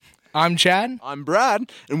I'm Chad. I'm Brad,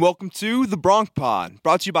 and welcome to the BroncPod,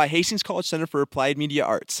 brought to you by Hastings College Center for Applied Media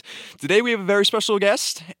Arts. Today we have a very special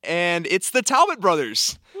guest, and it's the Talbott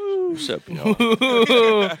brothers. What's up, y'all?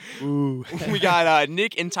 We got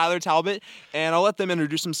Nick and Tyler Talbott, and I'll let them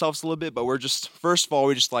introduce themselves a little bit, but first of all,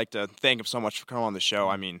 we just like to thank them so much for coming on the show.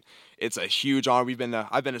 I mean, it's a huge honor.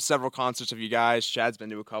 I've been to several concerts of you guys. Chad's been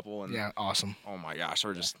to a couple. And Yeah, awesome. oh my gosh,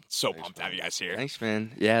 we're just so pumped to have you guys here. Thanks,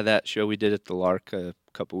 man. Yeah, that show we did at the Lark a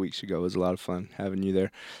couple weeks ago was a lot of fun having you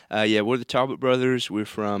there. We're the Talbott brothers. We're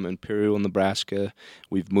from Imperial, Nebraska.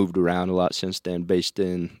 We've moved around a lot since then, based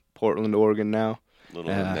in Portland, Oregon now. Little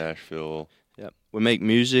in Nashville. Yep. We make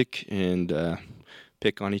music and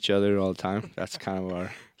pick on each other all the time. That's kind of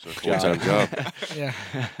our full-time job. Yeah.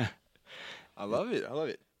 I love it.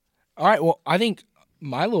 All right. Well, I think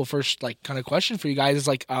my little first kind of question for you guys is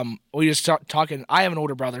we just talking. I have an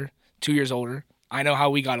older brother, 2 years older. I know how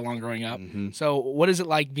we got along growing up. Mm-hmm. So, what is it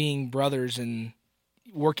like being brothers and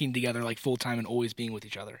working together full time and always being with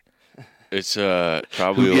each other? It's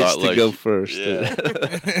probably Who a gets lot to like go first?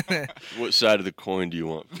 Yeah. What side of the coin do you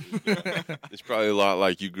want? It's probably a lot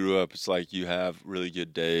like you grew up. It's like you have really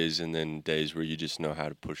good days and then days where you just know how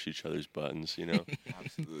to push each other's buttons, you know?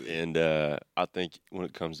 Absolutely. And I think when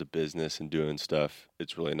it comes to business and doing stuff,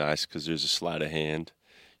 it's really nice because there's a sleight of hand.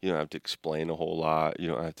 You don't have to explain a whole lot. You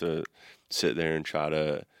don't have to sit there and try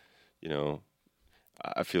to,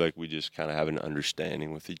 I feel like we just kind of have an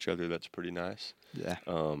understanding with each other that's pretty nice. Yeah.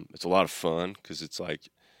 It's a lot of fun because it's like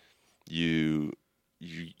you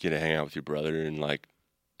get to hang out with your brother and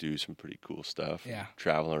do some pretty cool stuff. Yeah.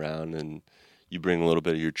 Travel around, and you bring a little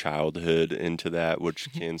bit of your childhood into that,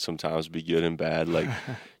 which can sometimes be good and bad. Like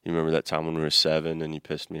you remember that time when we were 7 and you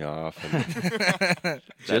pissed me off. And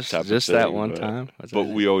just that one time. But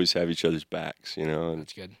we always have each other's backs, and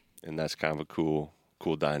That's good. and that's kind of a cool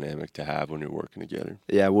dynamic to have when you're working together.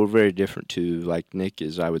 Yeah, we're very different too. Like Nick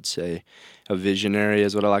is, I would say, a visionary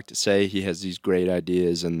is what I like to say. He has these great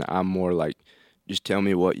ideas, and I'm more like, just tell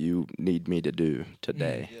me what you need me to do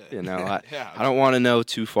today. Yeah. I don't want to know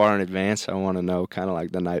too far in advance. I want to know kind of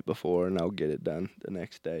like the night before, and I'll get it done the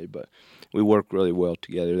next day. But we work really well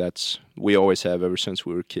together. We always have ever since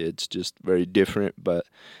we were kids. Just very different, but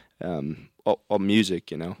all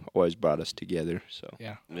music, always brought us together. So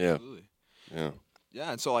Yeah. Yeah. Absolutely. Yeah.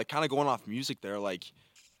 Yeah, and so kind of going off music there,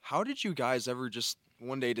 how did you guys ever just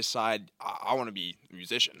one day decide I want to be a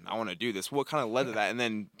musician? I want to do this. What kind of led to that? And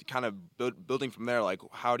then kind of building from there,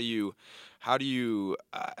 how do you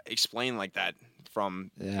explain that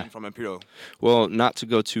from Imperial? Well, not to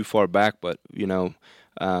go too far back, but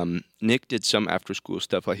Nick did some after school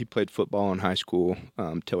stuff. Like he played football in high school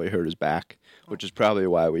till he hurt his back, which is probably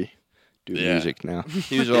why we do music now.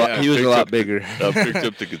 He was a lot bigger. I picked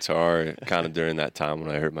up the guitar kind of during that time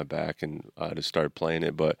when I hurt my back, and I just started playing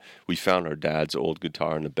it. But we found our dad's old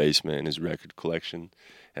guitar in the basement in his record collection,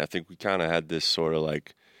 and I think we kind of had this sort of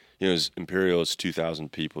Imperial is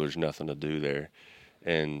 2,000 people. There's nothing to do there,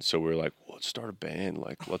 and so we were like, well, let's start a band.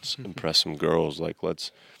 Let's impress some girls.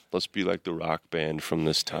 Let's be like the rock band from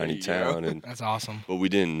this tiny town. And That's awesome. but we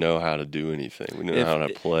didn't know how to do anything. We didn't know how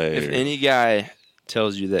to play. If any guy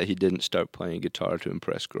tells you that he didn't start playing guitar to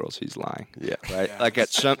impress girls, he's lying. Yeah. Right?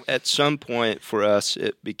 Yeah. At some point for us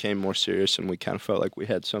it became more serious and we kind of felt like we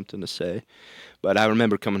had something to say. But I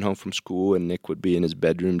remember coming home from school and Nick would be in his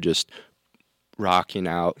bedroom just rocking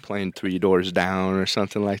out, playing 3 Doors Down or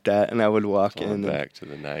something like that, and I would walk in back to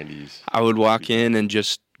the 90s. I would walk in and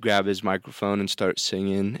just grab his microphone and start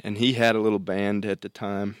singing, and he had a little band at the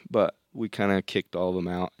time, but we kind of kicked all of them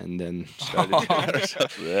out and then started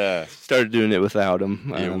doing it without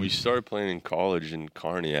him. Yeah, we started playing in college in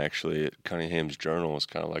Kearney, actually. At Cunningham's Journal was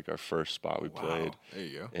kind of like our first spot we played. There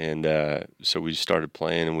you go. And so we started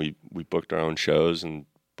playing, and we booked our own shows and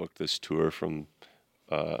booked this tour from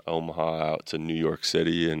Omaha out to New York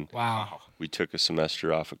City. And Wow. we took a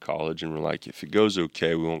semester off of college, and we're like, if it goes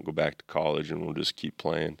okay, we won't go back to college, and we'll just keep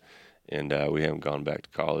playing. And we haven't gone back to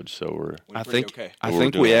college, so we're. I think okay.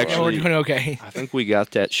 we doing actually. We're doing okay. I think we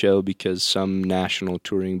got that show because some national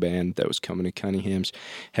touring band that was coming to Cunningham's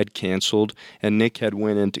had canceled, and Nick had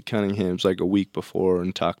went into Cunningham's a week before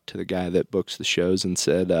and talked to the guy that books the shows and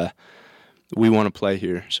said, we want to play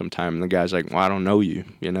here sometime. And the guy's like, well, I don't know you,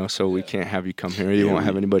 so we can't have you come here. You won't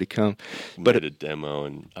have anybody come. But made a demo,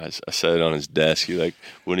 and I set it on his desk. He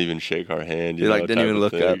wouldn't even shake our hand. He didn't even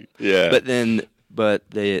look up. Yeah. But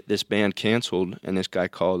this band canceled, and this guy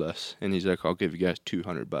called us, and he's like, I'll give you guys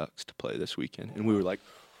 $200 to play this weekend. And we were like,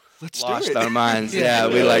 Let's lost do it. our minds. Yeah.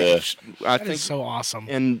 We I That think is so awesome.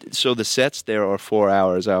 And so the sets there are 4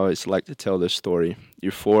 hours. I always like to tell this story.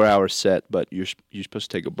 Your 4-hour set, but you're supposed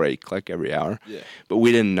to take a break like every hour. Yeah. But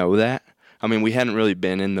we didn't know that. I mean, we hadn't really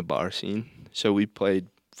been in the bar scene, so we played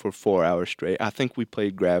for 4 hours straight. I think we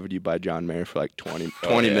played Gravity by John Mayer for like 20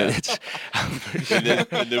 minutes. And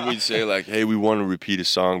then we'd say like, hey, we want to repeat a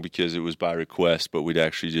song because it was by request, but we'd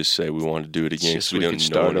actually just say we want to do it again Just because we so we don't could know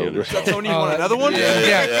start any over. other song. Tony, you want another one?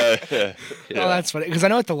 Yeah. Yeah. Oh, that's funny. Because I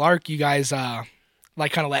know at the Lark, you guys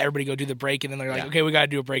like kind of let everybody go do the break, and then they're like, okay, we got to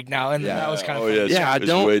do a break now, and that was kind of Oh, fun. yeah, I it's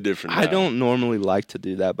don't. way different I now. don't normally like to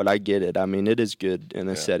do that, but I get it. I mean, it is good in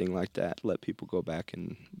a setting like that. Let people go back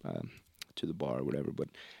and to the bar or whatever. But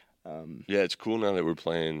Yeah, it's cool now that we're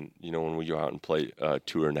playing. When we go out and play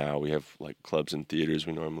tour now, we have like clubs and theaters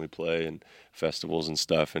we normally play and festivals and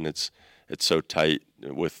stuff, and it's so tight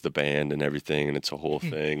with the band and everything, and it's a whole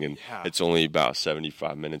thing, and it's only about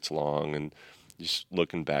 75 minutes long, and just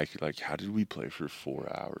looking back, you're like, how did we play for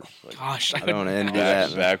 4 hours? Like, Gosh, I don't envy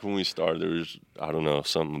that. back when we started, there was, I don't know,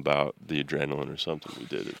 something about the adrenaline or something we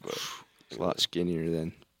did it, but it's a lot skinnier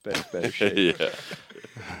than better shape.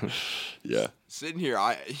 yeah. Sitting here,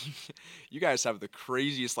 you guys have the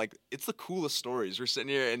craziest, like, it's the coolest stories. We're sitting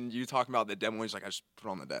here and you talking about the demo, he's like, I just put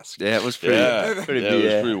it on the desk. Yeah, it was pretty. Yeah, pretty it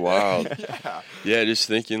was BA. pretty wild. Yeah. Yeah, just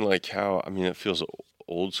thinking like how, I mean, it feels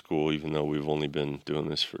old school, even though we've only been doing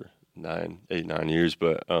this for 9 years.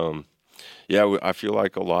 But yeah, I feel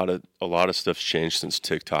like a lot of stuff's changed since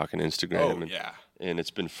TikTok and Instagram. And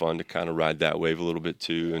it's been fun to kind of ride that wave a little bit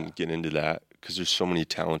too and get into that because there's so many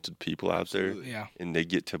talented people out there, Yeah. and they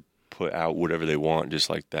get to put out whatever they want just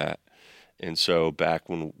like that. And so back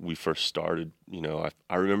when we first started,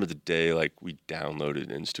 I remember the day like we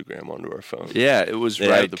downloaded Instagram onto our phone. Yeah, it was They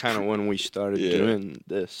right had the kind of when we started doing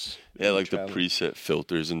this. Yeah, like the traveling. preset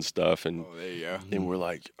filters and stuff, and Oh, there you go. and we're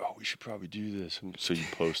like, oh, we should probably do this. And so you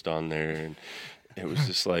post on there, and it was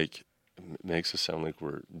just like, it makes us sound like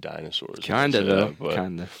we're dinosaurs. Kind of, though.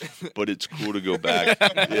 Kind of. But it's cool to go back.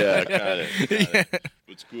 Yeah, kind of.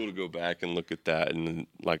 It's cool to go back and look at that and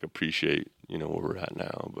like appreciate, where we're at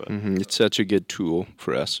now. But It's such a good tool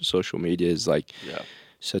for us. Social media is like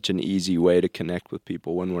such an easy way to connect with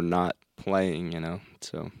people when we're not playing,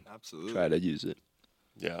 So Absolutely. try to use it.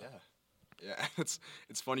 yeah. Yeah,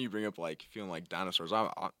 it's funny you bring up like feeling like dinosaurs. I'm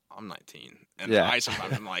 19, and Yeah. I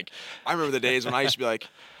sometimes I'm like, I remember the days when I used to be like,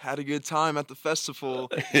 had a good time at the festival,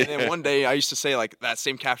 and then one day I used to say like that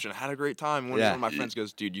same caption, had a great time. One of my friends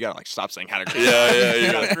goes, dude, you gotta like stop saying had a great time. Yeah.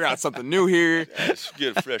 You gotta figure out something new here. Let's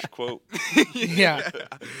get a fresh quote. Yeah.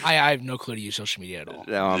 I have no clue to use social media at all.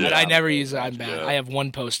 No, I'm I never use it. I'm bad. Yeah. I have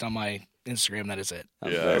one post on my Instagram. That is it.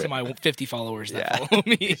 Yeah. To my 50 followers that follow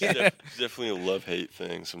me. It's definitely a love-hate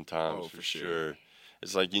thing sometimes, Oh, for for sure. sure.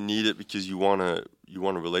 It's like you need it because you wanna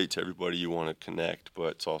relate to everybody, you want to connect,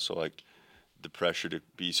 but it's also like the pressure to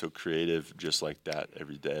be so creative just like that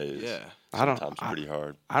every day is sometimes pretty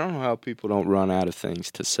hard. I don't know how people don't run out of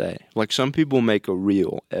things to say. Like some people make a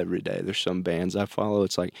reel every day. There's some bands I follow.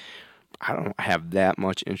 It's like I don't have that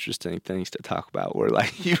much interesting things to talk about where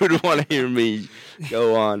like you would want to hear me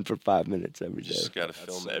go on for 5 minutes every You day. just got to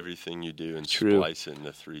film everything you do and True. splice it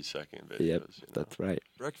into 3-second videos. Yep, that's right.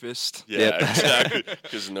 Breakfast. Yeah, Yep. exactly.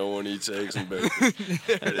 Because no one eats eggs and bacon.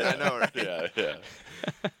 I know, right? Yeah.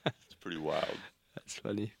 It's pretty wild. That's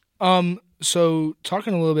funny. So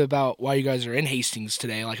talking a little bit about why you guys are in Hastings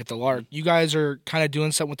today, like at the Lark, you guys are kind of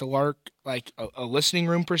doing something with the Lark, like a listening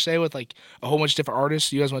room per se, with like a whole bunch of different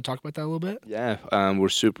artists. You guys want to talk about that a little bit? Yeah, we're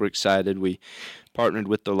super excited. We partnered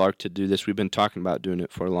with the Lark to do this. We've been talking about doing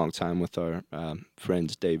it for a long time with our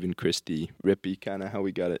friends Dave and Christy Rippey, kind of how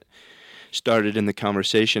we got it started in the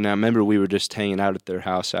conversation. I remember we were just hanging out at their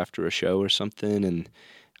house after a show or something, and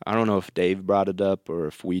I don't know if Dave brought it up or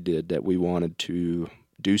if we did, that we wanted to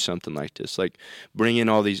do something like this, like bring in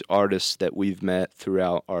all these artists that we've met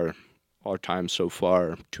throughout our time so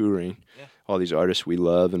far touring, all these artists we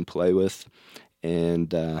love and play with,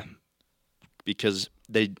 and because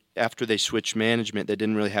after they switched management, they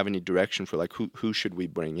didn't really have any direction for like who should we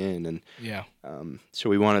bring in, and so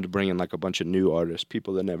we wanted to bring in like a bunch of new artists,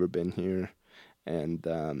 people that never been here, and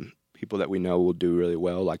people that we know will do really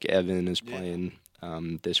well. Like Evan is playing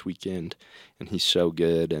this weekend, and he's so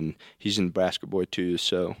good, and he's in Nebraska Boy too,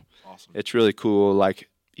 so Awesome. it's really cool, like,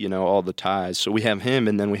 all the ties. So we have him,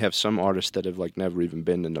 and then we have some artists that have like never even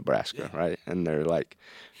been to Nebraska, right? And they're like,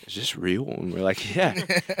 is this real? And we're like, yeah.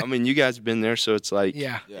 I mean, you guys have been there, so it's like,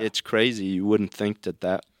 it's crazy. You wouldn't think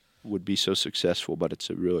that would be so successful, but it's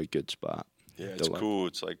a really good spot. Yeah, it's cool.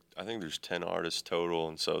 It's like I think there's 10 artists total,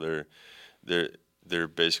 and so they're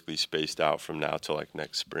basically spaced out from now till like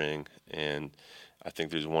next spring, and I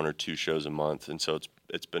think there's 1 or 2 shows a month, and so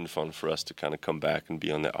it's been fun for us to kind of come back and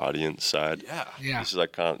be on the audience side. Yeah. This is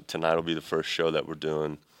like tonight will be the first show that we're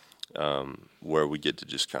doing where we get to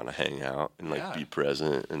just kind of hang out and like be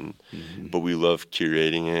present, and but we love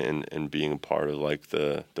curating it and being a part of like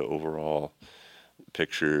the overall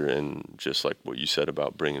picture, and just like what you said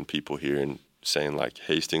about bringing people here and saying like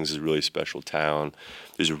Hastings is a really special town.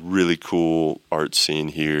 There's a really cool art scene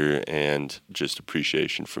here and just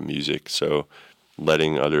appreciation for music. So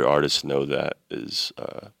letting other artists know that is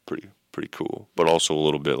pretty cool, but also a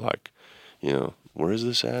little bit like, where is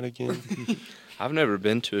this at again? I've never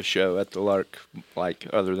been to a show at the Lark like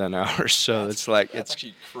other than ours, so it's like it's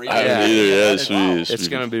actually crazy. I haven't either. it's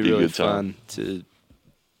going to be really fun to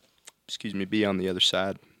be on the other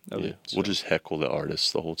side of it. So. We'll just heckle the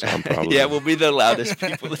artists the whole time, probably. Yeah, we'll be the loudest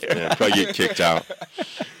people there. Yeah, probably get kicked out.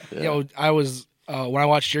 Yeah. I was when I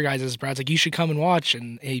watched your guys', Brad's like, you should come and watch,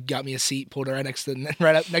 and he got me a seat, pulled it right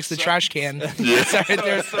up next to the trash can. It's right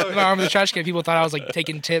there, my arm of the trash can. People thought I was like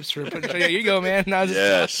taking tips for putting. Here you go, man. And I was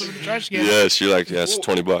just in the trash can. Yes, you're like, it's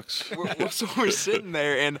 $20. So we're sitting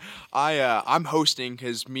there, and I'm hosting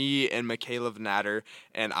because me and Michaela Vanatter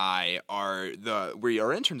and I we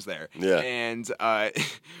are interns there. Yeah. And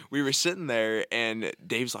we were sitting there, and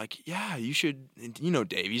Dave's like, yeah, you should.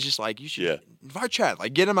 Dave. He's just like, you should invite Chad.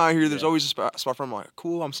 Like, get him out here. There's always a spot for him. I'm like,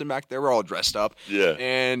 cool. I'm sitting back there. We're all dressed up. Yeah.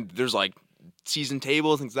 And there's like seasoned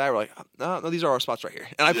tables, things like that. We're like, no, these are our spots right here.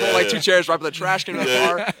 And I put like 2 chairs right by the trash can in the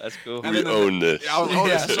bar. That's cool. We own this.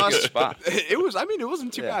 This is us. Spot. It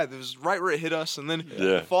wasn't too bad. It was right where it hit us. And then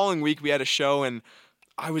the following week we had a show, and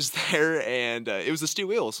I was there, and it was the Steel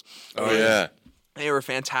Wheels. Oh, yeah. They were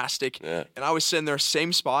fantastic. Yeah. And I was sitting there,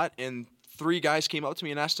 same spot, and 3 guys came up to me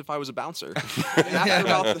and asked if I was a bouncer. And after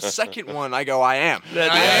about the second one, I go, I am. I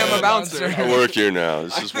am a bouncer. I work here now.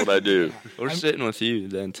 This is what I do. We're sitting with you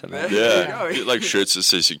then tonight. Yeah. Get like shirts that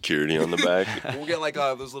say security on the back. We'll get like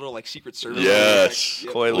those little like Secret Service. Yes.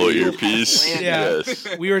 Little earpiece. Yeah.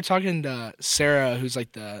 Yes. We were talking to Sarah, who's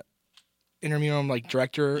like the interim like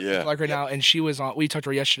director like right now, and she was on. We talked to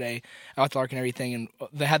her yesterday about the Lark and everything, and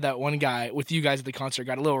they had that one guy with you guys at the concert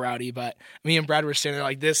got a little rowdy, but me and Brad were standing there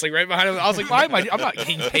like this, like right behind him. I was like, why am I'm not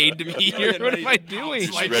getting paid to be here. What am I doing?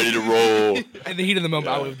 Just ready to roll. In the heat of the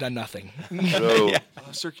moment, I would have done nothing. So,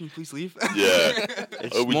 sir, can you please leave? Yeah.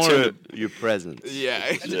 It's more your presence. Yeah.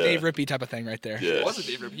 That's a Dave Rippey type of thing right there. Yes. It was a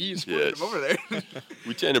Dave Rippey. He's putting him over there.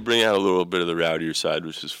 We tend to bring out a little bit of the rowdier side,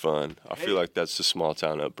 which is fun. I feel like that's the small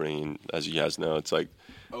town upbringing, as you guys know. It's like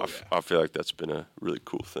I feel like that's been a really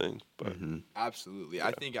cool thing. But Absolutely.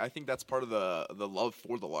 I think that's part of the love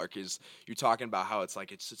for the Lark is you're talking about how it's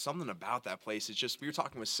like it's something about that place. It's just we were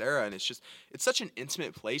talking with Sarah, and it's such an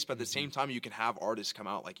intimate place, but at the same time you can have artists come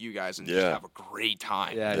out like you guys and just have a great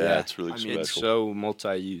time. Yeah, it's really special. It's so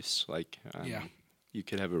multi-use. Like you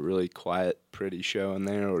could have a really quiet, pretty show in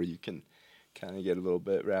there, or you can kind of get a little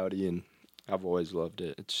bit rowdy, and I've always loved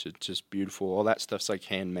it. It's just beautiful. All that stuff's like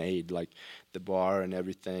handmade, like the bar and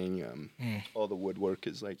everything. All the woodwork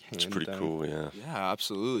is like hand It's pretty done. cool, yeah. Yeah,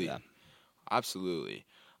 absolutely. Yeah. Absolutely.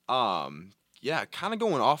 Kind of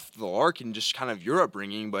going off the Lark and just kind of your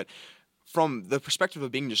upbringing, but from the perspective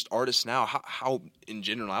of being just artists now, how in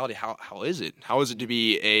generality, how is it? How is it to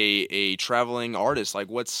be a traveling artist? Like,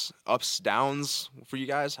 what's ups, downs for you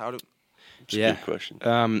guys? It's a good question.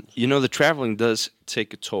 The traveling does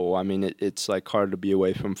take a toll. I mean, it's like hard to be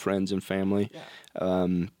away from friends and family. Yeah.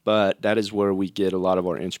 But that is where we get a lot of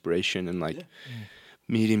our inspiration and like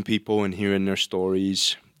meeting people and hearing their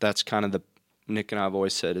stories. That's kind of Nick and I have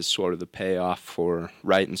always said is sort of the payoff for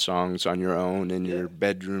writing songs on your own in your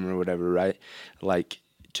bedroom or whatever, right? Like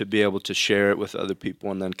to be able to share it with other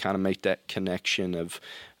people and then kind of make that connection of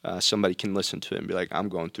somebody can listen to it and be like, I'm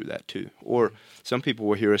going through that too. Or some people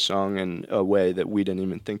will hear a song in a way that we didn't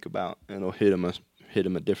even think about, and it'll hit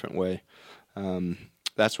them a different way.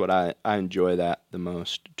 That's what I enjoy that the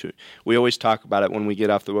most. We always talk about it when we get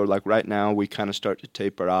off the road. Like right now, we kind of start to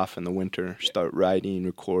taper off in the winter, start writing,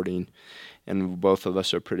 recording, and both of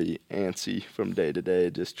us are pretty antsy from day to day,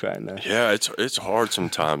 just trying to. Yeah, it's hard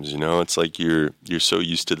sometimes. It's like you're so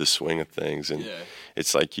used to the swing of things, and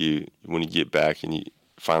it's like when you get back and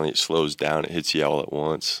finally it slows down, it hits you all at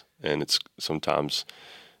once, and it's sometimes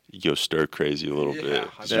you go stir crazy a little bit.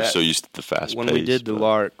 You're so used to the fast pace. When we did the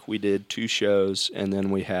Lark, we did 2 shows, and then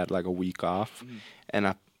we had like a week off. And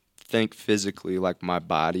I think physically, like my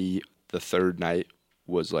body, the third night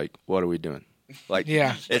was like, what are we doing? Like,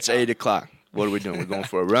 it's 8 o'clock. What are we doing? We're going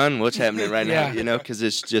for a run? What's happening right now? Because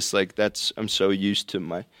it's just like I'm so used to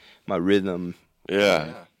my rhythm.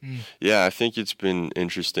 Yeah. Yeah, I think it's been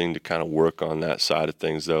interesting to kind of work on that side of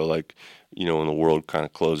things, though. Like, you know, when the world kind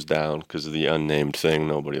of closed down because of the unnamed thing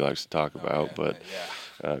nobody likes to talk about, but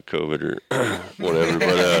COVID or whatever.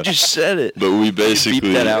 But you just said it. But we basically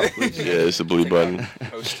beep that out, please. Yeah, it's a blue button.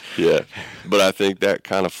 Yeah, but I think that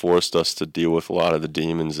kind of forced us to deal with a lot of the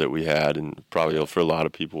demons that we had, and probably for a lot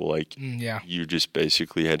of people, like you just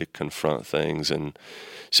basically had to confront things, and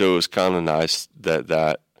so it was kind of nice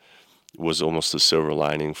that was almost a silver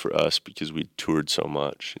lining for us because we toured so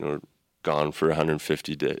much. You know, gone for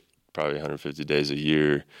 150 probably 150 days a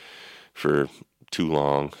year for too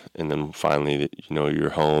long, and then finally, you know, you're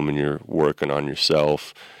home and you're working on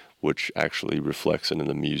yourself, which actually reflects into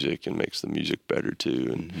the music and makes the music better too.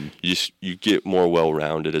 And you get more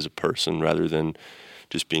well-rounded as a person rather than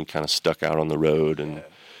just being kind of stuck out on the road. And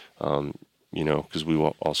you know, because we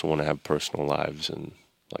also want to have personal lives and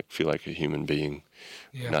like feel like a human being,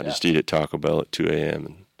 not just eat at Taco Bell at 2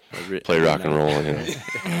 a.m. and play rock and roll, you know,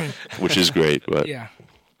 which is great, but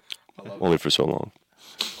only for so long.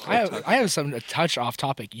 I have something to touch off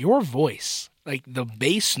topic. Your voice, like the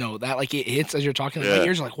bass note that like it hits as you're talking, my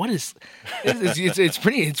ears are like, what is? It's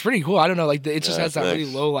pretty cool. I don't know, like it just has that really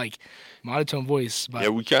low like monotone voice.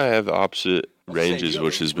 But we kind of have the opposite ranges,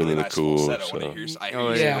 which has been really cool. So. I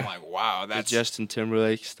hear I'm like, wow, that's the Justin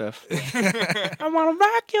Timberlake stuff. I want to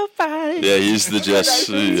rock your body. Yeah, he's the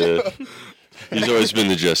Justin. He's always been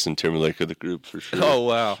the Justin Timberlake of the group for sure. Oh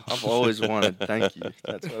wow, I've always wanted. Thank you.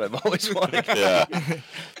 That's what I've always wanted. Yeah.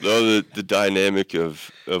 Though the dynamic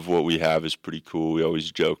of what we have is pretty cool. We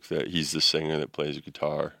always joke that he's the singer that plays a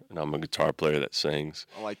guitar, and I'm a guitar player that sings.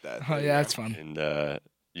 I like that. Oh yeah, that's fun. And I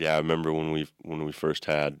remember when we first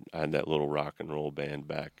I had that little rock and roll band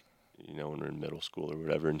back, you know, when we were in middle school or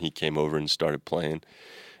whatever, and he came over and started playing,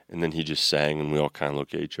 and then he just sang, and we all kind of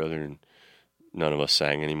looked at each other and. None of us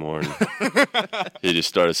sang anymore. And he just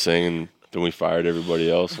started singing. Then we fired everybody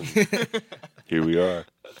else, and here we are.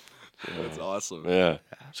 That's awesome. Yeah,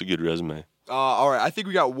 it's a good resume. All right, I think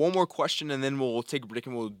we got one more question, and then we'll take a break,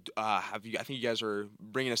 and we'll have you. I think you guys are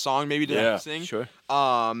bringing a song maybe to sing. Sure.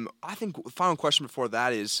 I think the final question before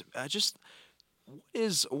that is just.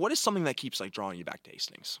 What is something that keeps like drawing you back to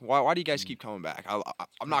Hastings? Why do you guys keep coming back?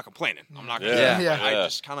 I'm not complaining. I'm not. I'm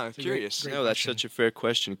just kind of curious. No, that's such a fair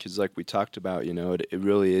question because, like we talked about, you know, it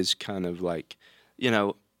really is kind of like, you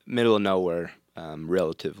know, middle of nowhere,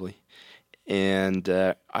 relatively, and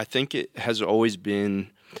I think it has always been,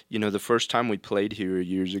 you know, the first time we played here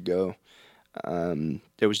years ago,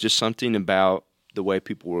 there was just something about the way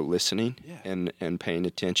people were listening and paying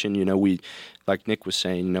attention. You know, we, like Nick was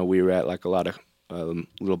saying, you know, we were at like a lot of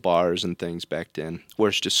little bars and things back then where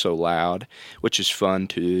it's just so loud, which is fun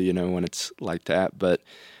too, you know, when it's like that. But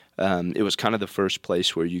it was kind of the first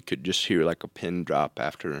place where you could just hear like a pin drop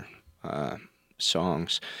after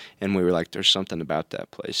songs. And we were like, there's something about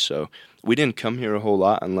that place. So we didn't come here a whole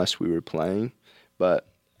lot unless we were playing. But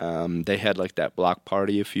they had like that block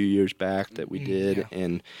party a few years back that we did.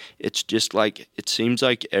 And it's just like, it seems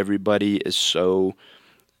like everybody is so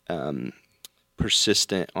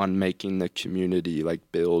persistent on making the community like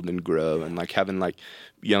build and grow and like having like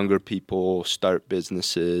younger people start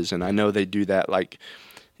businesses. And I know they do that, like,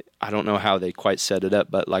 I don't know how they quite set it up,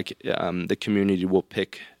 but like the community will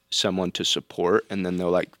pick someone to support and then they'll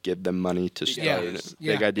like give them money to start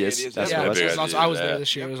big ideas. That's what it was. Awesome. I was there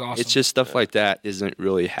this year. It was awesome. It's just stuff like that isn't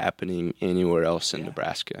really happening anywhere else in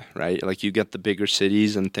Nebraska, right? Like you get the bigger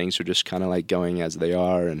cities and things are just kind of like going as they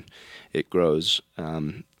are and it grows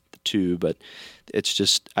too, but it's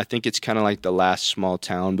just, I think it's kind of like the last small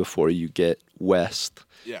town before you get west,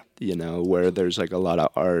 you know, where there's like a lot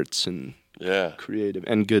of arts and creative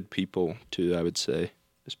and good people too, I would say.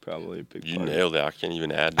 Is probably a big part. You nailed it. I can't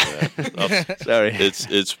even add to that. Sorry.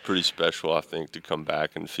 It's pretty special, I think, to come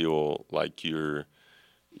back and feel like you're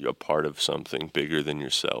a part of something bigger than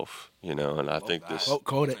yourself, you know. And I think this. Oh,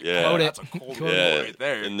 quote it. Yeah, quote that's a cold one right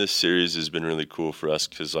there. And this series has been really cool for us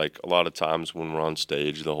because, like, a lot of times when we're on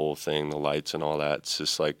stage, the whole thing, the lights and all that, it's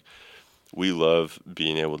just like we love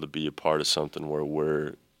being able to be a part of something where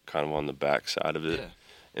we're kind of on the backside of it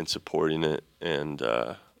and supporting it, and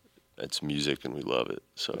it's music and we love it.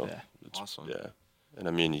 So it's awesome. Yeah. And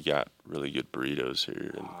I mean, you got really good burritos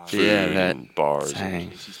here and food and bars. And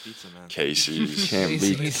Casey's Pizza, man. Casey's. Can't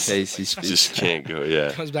beat Casey's Pizza. Just can't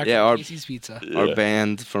go, Comes back our Casey's Pizza. Our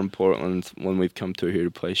band from Portland, when we've come through here to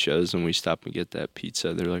play shows and we stop and get that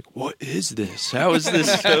pizza, they're like, what is this? How is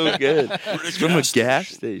this so good? It's from a gas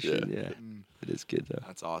station. It is good though.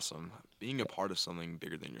 That's awesome. Being a part of something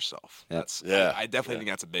bigger than yourself. Yep. I definitely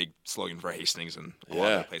think that's a big slogan for Hastings and a lot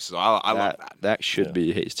of other places. So I love that. That should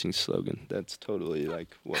be a Hastings slogan. That's totally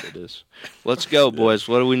like what it is. Let's go, boys.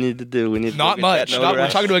 What do we need to do? We need not to much.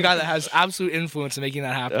 We're talking to a guy that has absolute influence in making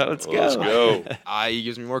that happen. Let's go. He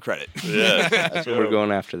gives me more credit. Yeah. That's what we're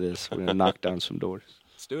going after this. We're gonna knock down some doors.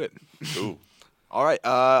 Let's do it. Ooh. All right.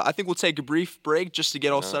 I think we'll take a brief break just to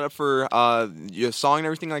get all set up for your song and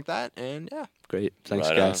everything like that. And yeah. Great. Thanks,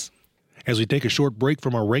 Right guys. As we take a short break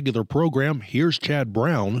from our regular program, here's Chad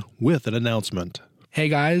Brown with an announcement. Hey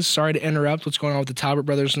guys, sorry to interrupt what's going on with the Talbott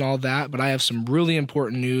brothers and all that, but I have some really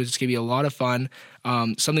important news. It's going to be a lot of fun.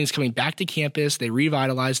 Something's coming back to campus. They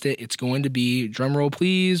revitalized it. It's going to be, drum roll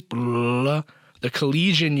please, blah, the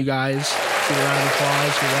Collegian, you guys. Give a round of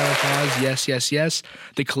applause. Yes, yes, yes.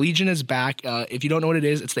 The Collegian is back. If you don't know what it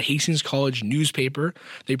is, it's the Hastings College newspaper.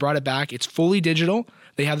 They brought it back. It's fully digital.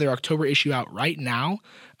 They have their October issue out right now.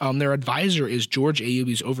 Their advisor is George Ayub.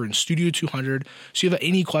 He's over in Studio 200. So if you have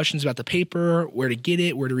any questions about the paper, where to get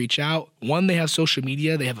it, where to reach out, one, they have social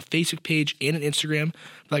media. They have a Facebook page and an Instagram.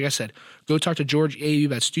 But like I said, go talk to George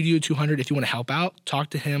Ayub at Studio 200 if you want to help out. Talk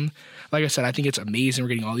to him. Like I said, I think it's amazing. We're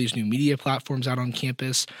getting all these new media platforms out on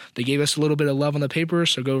campus. They gave us a little bit of love on the paper,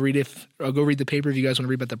 so go read the paper if you guys want to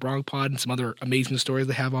read about the BroncPod and some other amazing stories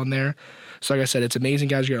they have on there. So like I said, it's amazing,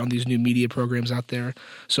 guys. You're on these new media programs out there.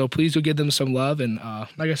 So please go give them some love. And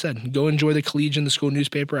like I said, go enjoy the Collegian, the school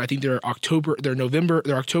newspaper. I think their October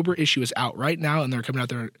issue is out right now, and they're coming out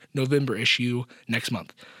their November issue next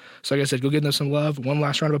month. So like I said, go give them some love. One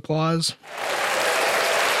last round of applause.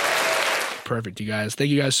 Perfect, you guys.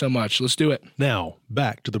 Thank you guys so much. Let's do it. Now,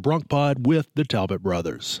 back to the BroncPod with the Talbott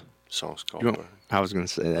brothers. Song's called. I was going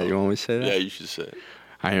to say that. You want me to say that? Yeah, you should say it.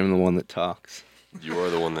 I am the one that talks. You are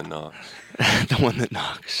the one that knocks. The one that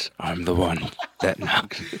knocks. I'm the one that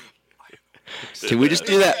knocks. Can we just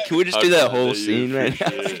do that? Can we just do that whole scene right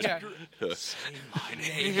now?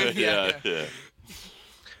 Yeah.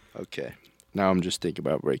 Okay. Now I'm just thinking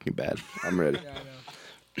about Breaking Bad. I'm ready.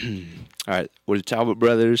 All right. We're the Talbott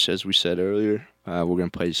brothers, as we said earlier. We're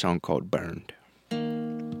going to play a song called Burned.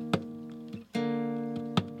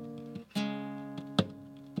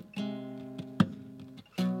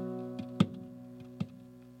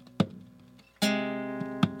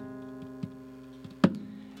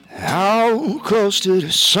 How close to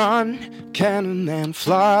the sun can a man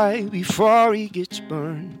fly before he gets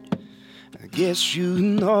burned? I guess you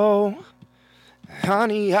know,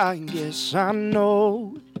 honey, I guess I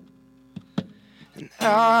know. And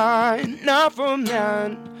I'm not for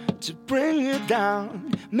man to bring you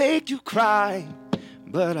down, make you cry,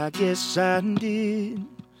 but I guess I did,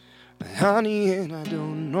 honey, and I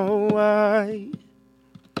don't know why.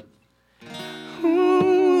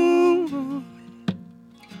 Ooh,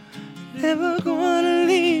 never gonna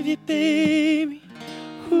leave you, baby.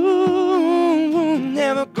 Ooh,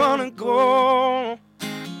 never gonna go.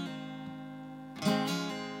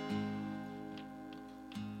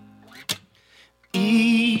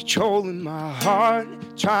 Each hole in my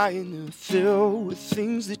heart, trying to fill with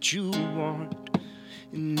things that you want.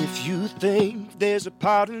 And if you think there's a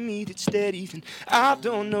part of me that's steady, then I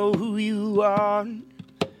don't know who you are.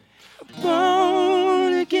 I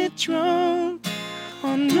wanna get drunk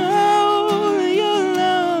on all of your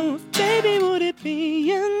love. Baby, would it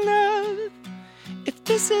be enough if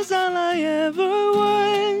this is all I ever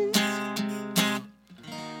was?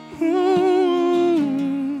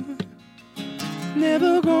 Ooh,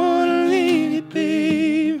 never gonna leave you,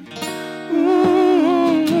 babe.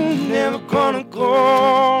 Ooh, never gonna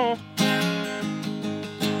go.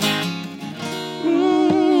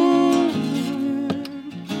 Ooh,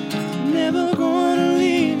 never gonna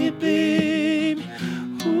leave you, babe.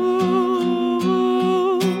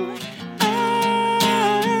 Ooh,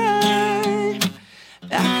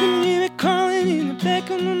 I can hear it calling in the back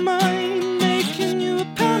of my mind, making you a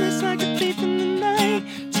promise like a thief in the night.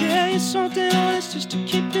 Tell you something honest just to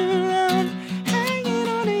keep you around, hanging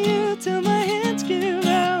on to you till my hands give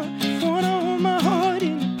out. Wanna hold my heart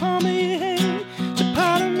in the palm of your hand. It's a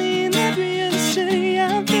part of me in every other city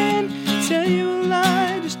I've been. Tell you a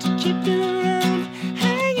lie just to keep you around,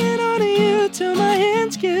 hanging on to you till my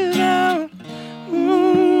hands give out.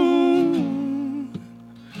 Ooh,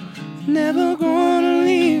 never gonna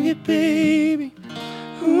leave you, baby.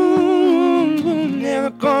 Ooh, never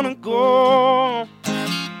gonna go.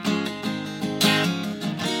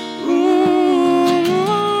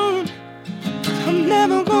 Ooh, I'm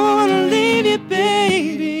never gonna leave you,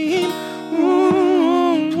 baby.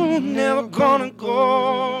 Ooh, never gonna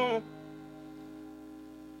go.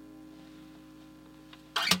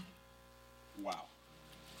 Wow.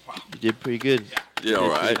 did pretty good. Did all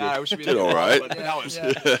right. I wish we Did all right. But that was,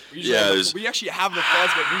 Yeah, we actually have the fuzz,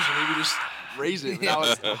 but usually we just raise it. That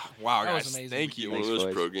was wow, That was guys. amazing. Thank you. one of Thanks, those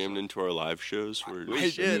boys. programmed into our live shows. Where I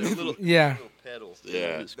did. Yeah. Pedals.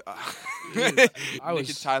 Yeah. I Nick and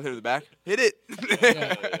was Tyler in the back. Hit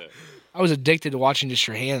it. I was addicted to watching just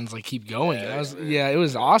your hands like keep going. It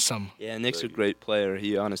was awesome. Yeah, Nick's a great player.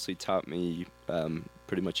 He honestly taught me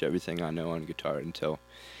pretty much everything I know on guitar until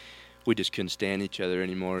we just couldn't stand each other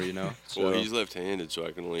anymore, you know? So Well, he's left-handed, so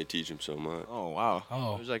I can only teach him so much. Oh wow. it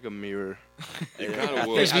Oh. was like a mirror. It kind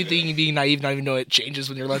of There's was. me thinking being naive, not even know it changes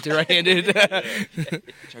when you're left and right-handed.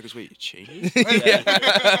 Chuck is wait, change.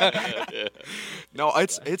 No,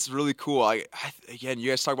 it's really cool. Again, you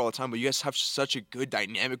guys talk about all the time, but you guys have such a good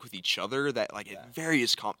dynamic with each other that like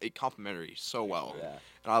it complementary so well. Yeah.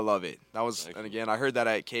 And I love it. That was, and again, I heard that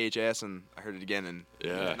at KHS, and I heard it again,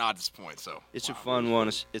 and not disappointed. So It's a fun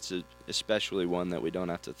one. It's especially one that we don't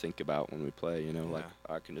have to think about when we play, you know? Like,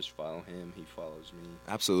 I can just follow him, he follows me.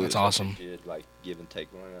 absolutely, That's awesome. Kid, like, give and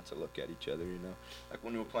take. We don't have to look at each other, you know? Like,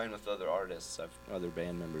 when we're playing with other artists, other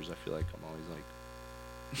band members, I feel like I'm always,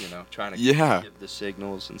 like, you know, trying to give the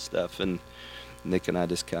signals and stuff. And Nick and I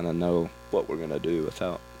just kind of know what we're going to do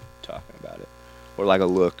without talking about it. Or like a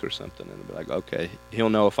look or something, and it'll be like, okay, he'll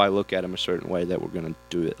know if I look at him a certain way that we're gonna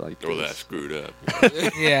do it like Or this. that screwed up.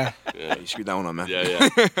 Yeah. Yeah. You screwed that one on, man. Yeah.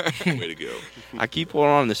 Way to go. I keep one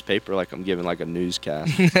on this paper like I'm giving like a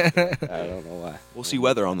newscast. I don't know why. We'll see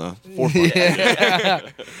weather on the forefront.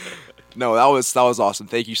 No, that was awesome.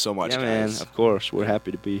 Thank you so much, Yeah, guys. man. Of course, we're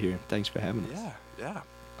happy to be here. Thanks for having us. Yeah.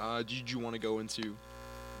 Did you want to go into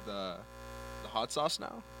the hot sauce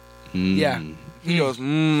now? Yeah. He goes,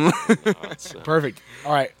 Perfect.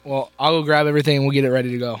 All right. Well, I'll go grab everything and we'll get it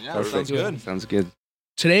ready to go. Yeah, Perfect. sounds good. Sounds good.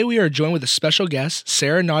 Today we are joined with a special guest,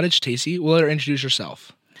 Sarah Nottage-Tacey. We'll let her introduce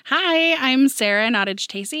herself. Hi, I'm Sarah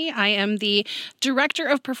Nottage-Tacey. I am the Director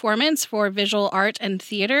of Performance for Visual Art and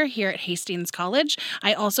Theater here at Hastings College.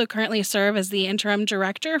 I also currently serve as the Interim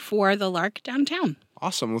Director for the Lark downtown.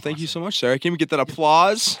 Awesome. Well, thank you so much, Sarah. Can we get that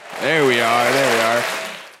applause? There we are.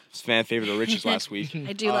 It's fan favorite of Rich's last week.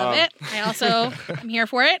 I do love it. I also am here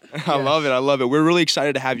for it. I love it. We're really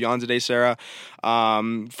excited to have you on today, Sarah.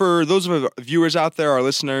 For those of our viewers out there, our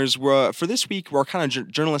listeners, for this week, our kind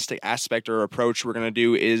of journalistic aspect or approach we're going to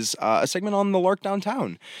do is a segment on the Lark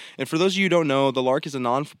downtown. And for those of you who don't know, the Lark is a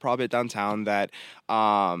non-for-profit downtown that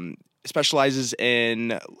specializes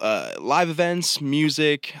in live events,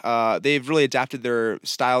 music. They've really adapted their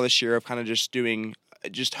style this year of kind of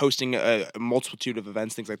just hosting a multitude of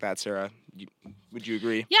events, things like that. Sarah, would you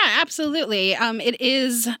agree? Yeah, absolutely. It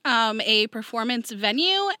is a performance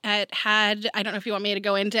venue. It had, I don't know if you want me to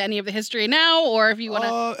go into any of the history now or if you want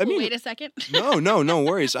to wait a second. No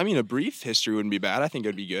worries. I mean, a brief history wouldn't be bad. I think it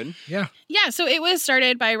would be good. Yeah. Yeah, so it was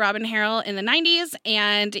started by Robin Harrell in the 90s,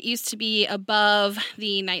 and it used to be above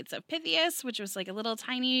the Knights of Pythias, which was like a little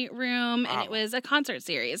tiny room, and it was a concert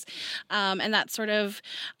series. And that's sort of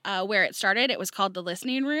where it started. It was called the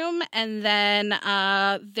Listening Room, and then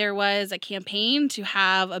there was a campaign to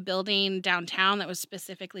have a building downtown that was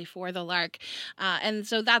specifically for the Lark. And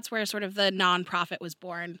so that's where sort of the nonprofit was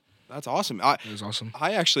born. That's awesome. It was awesome.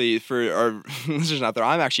 I actually, for our listeners out there,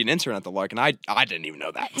 I'm actually an intern at the Lark, and I didn't even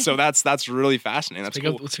know that. So that's really fascinating. That's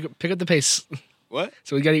cool. Let's pick up the pace. What?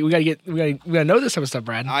 So we gotta know this type of stuff,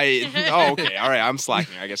 Brad. Okay, all right. I'm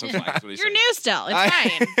slacking. I guess I'm slacking. That's what he's You're saying. new still.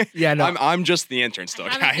 It's fine. Yeah, no. I'm just the intern still, I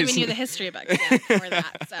haven't guys. given you the history books yet for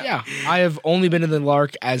that. So. Yeah, I have only been in the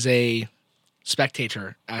Lark as a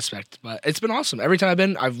spectator aspect, but it's been awesome. Every time I've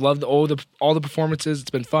been, I've loved all the performances.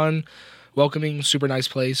 It's been fun, welcoming, super nice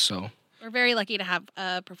place. So We're very lucky to have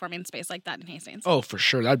a performing space like that in Hastings. oh, for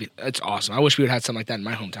sure, it's awesome. I wish we would have had something like that in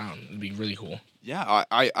my hometown. It'd be really cool. Yeah,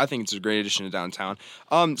 I think it's a great addition to downtown.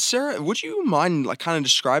 Sarah, would you mind like kind of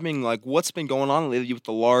describing like what's been going on lately with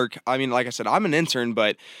the Lark? I mean, like I said, I'm an intern,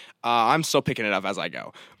 but I'm still picking it up as I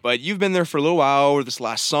go. But you've been there for a little while over this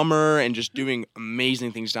last summer and just doing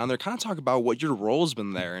amazing things down there. Kind of talk about what your role's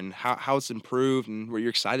been there and how it's improved and what you're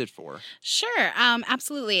excited for. Sure,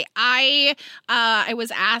 absolutely. I was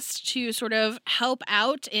asked to sort of help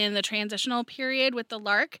out in the transitional period with the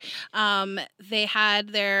Lark. They had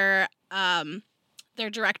their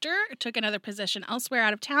director took another position elsewhere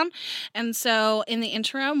out of town. And so in the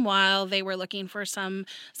interim, while they were looking for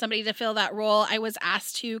somebody to fill that role, I was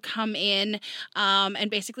asked to come in and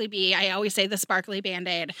basically be, I always say, the sparkly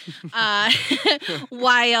Band-Aid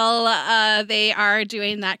while they are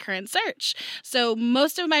doing that current search. So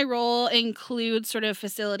most of my role includes sort of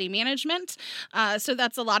facility management. So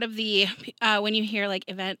that's a lot of the, when you hear like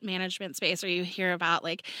event management space or you hear about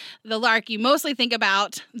like the Lark, you mostly think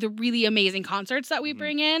about the really amazing concerts that we we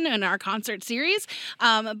bring in our concert series.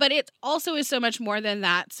 But it also is so much more than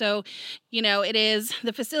that. So, it is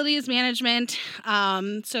the facilities management.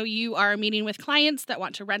 So you are meeting with clients that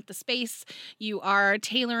want to rent the space. You are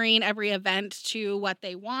tailoring every event to what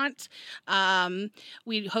they want.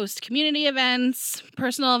 We host community events,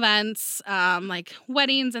 personal events, like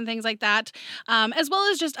weddings and things like that, as well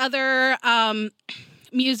as just other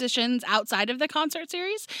musicians outside of the concert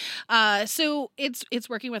series. So it's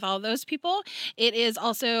working with all of those people. It is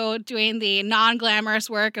also doing the non-glamorous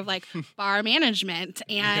work of like bar management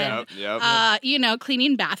and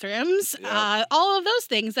cleaning bathrooms, all of those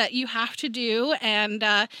things that you have to do and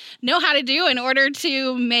know how to do in order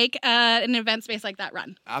to make an event space like that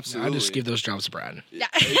run. Absolutely. I just give those jobs to Brad. Yeah.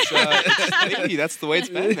 It's that's the way it's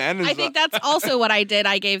been, man. I think that's also what I did.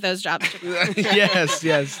 I gave those jobs to Brad.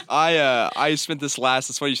 Yes. I spent this last,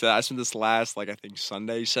 that's funny you said that. I spent this last, I think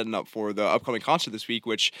Sunday setting up for the upcoming concert this week,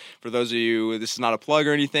 which for those of you, this is not a plug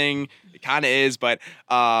or anything. It kind of is, but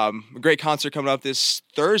a great concert coming up this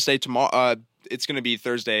Thursday, tomorrow. It's going to be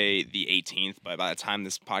Thursday the 18th, but by the time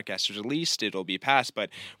this podcast is released, it'll be past. But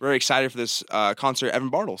we're very excited for this concert, Evan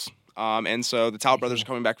Bartles. And so the Talbott brothers are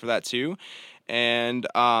coming back for that too. And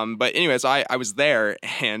but anyways, I was there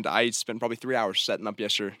and I spent probably 3 hours setting up the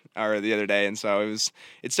other day, and so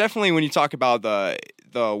it's definitely, when you talk about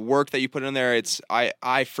the work that you put in there,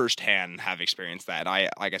 I firsthand have experienced that.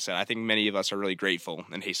 Like I said, I think many of us are really grateful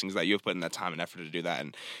in Hastings that you have put in that time and effort to do that,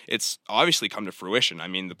 and it's obviously come to fruition. I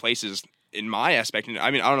mean, the place is, in my aspect,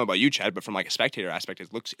 I mean, I don't know about you, Chad, but from like a spectator aspect,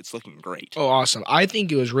 it's looking great. Oh, awesome! I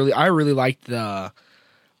think it was I really liked the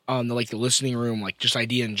listening room, like just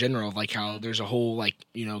idea in general of like how there's a whole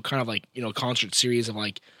concert series of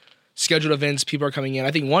like scheduled events. People are coming in.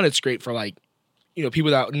 I think it's great for like,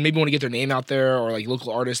 people that maybe want to get their name out there, or like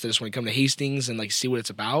local artists that just want to come to Hastings and like see what it's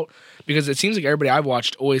about, because it seems like everybody I've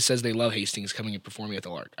watched always says they love Hastings coming and performing at the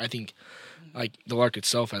Lark. I think like the Lark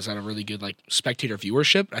itself has had a really good like spectator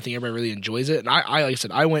viewership. I think everybody really enjoys it. And I like I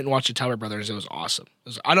said, I went and watched the Talbott brothers. It was awesome.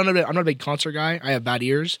 I'm not a big concert guy. I have bad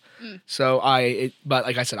ears. But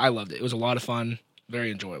like I said, I loved it. It was a lot of fun,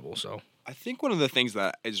 very enjoyable. So I think one of the things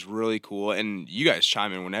that is really cool, and you guys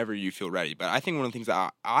chime in whenever you feel ready, but I think one of the things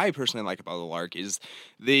that I personally like about the Lark is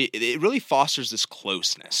it really fosters this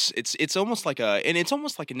closeness. It's almost like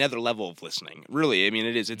another level of listening. Really, I mean,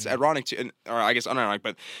 it is. It's ironic or I guess unironic,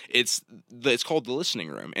 but it's called the listening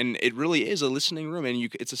room, and it really is a listening room,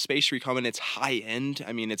 and it's a space where you come in. It's high end.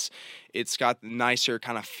 I mean, it's got nicer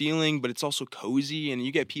kind of feeling, but it's also cozy, and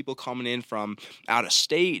you get people coming in from out of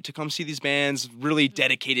state to come see these bands. Really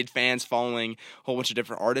dedicated fans following a whole bunch of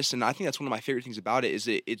different artists, and I think that's one of my favorite things about it is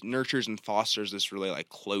it nurtures and fosters this really like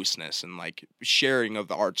closeness and like sharing of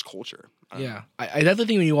the arts culture. Yeah, I definitely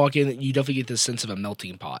think when you walk in, you definitely get this sense of a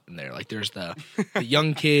melting pot in there. Like there's the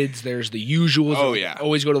young kids, there's the usuals. Oh yeah,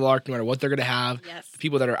 always go to the Lark no matter what they're gonna have. Yes.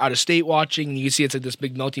 People that are out of state watching, you can see it's like this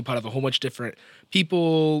big melting pot of a whole bunch of different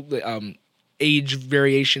people, age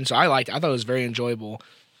variation. So I thought it was very enjoyable.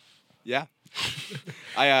 Yeah.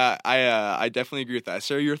 I definitely agree with that.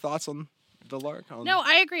 Sarah, your thoughts on the Lark? No,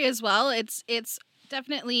 I agree as well. It's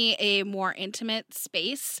definitely a more intimate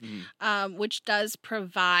space, which does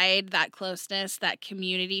provide that closeness, that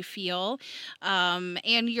community feel.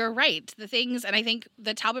 And you're right. And I think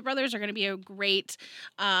the Talbott brothers are going to be a great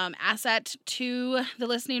asset to the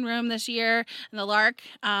listening room this year and the Lark,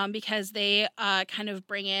 because they kind of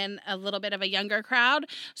bring in a little bit of a younger crowd.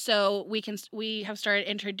 So we have started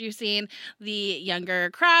introducing the younger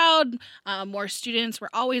crowd, more students. We're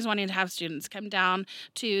always wanting to have students come down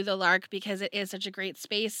to the Lark because it is such a great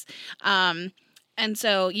space. And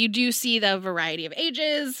so you do see the variety of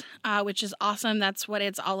ages, which is awesome. That's what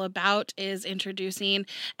it's all about, is introducing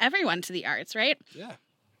everyone to the arts, right? Yeah.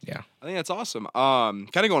 Yeah. I think that's awesome.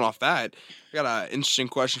 Kind of going off that, I got an interesting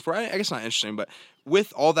question for you. I guess not interesting, but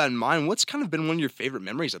with all that in mind, what's kind of been one of your favorite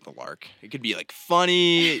memories at the Lark? It could be like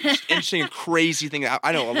funny, interesting, crazy thing.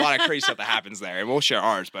 I know a lot of crazy stuff that happens there, and we'll share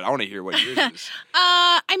ours, but I want to hear what yours is.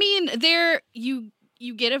 I mean,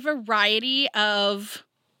 you get a variety of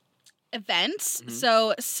events. Mm-hmm.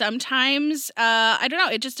 So sometimes, I don't know,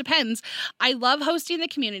 it just depends. I love hosting the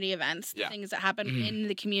community events, the things that happen in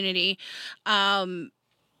the community.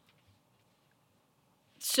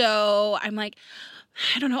 So I'm like,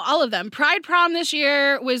 I don't know, all of them. Pride Prom this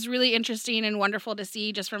year was really interesting and wonderful to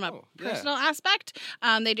see just from a personal aspect.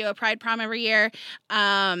 They do a Pride Prom every year.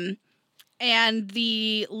 And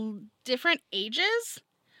the different ages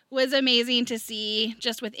was amazing to see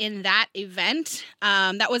just within that event.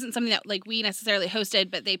 That wasn't something that like we necessarily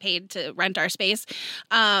hosted, but they paid to rent our space.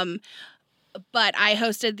 But I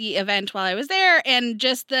hosted the event while I was there, and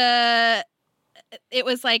just the it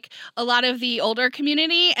was like a lot of the older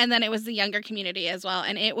community, and then it was the younger community as well.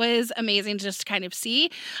 And it was amazing to just kind of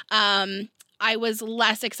see. I was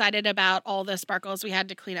less excited about all the sparkles we had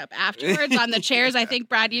to clean up afterwards on the chairs. I think,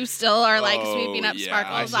 Brad, you still are like sweeping up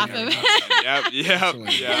sparkles off of it.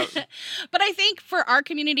 Yep. But I think for our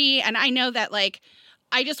community, and I know that like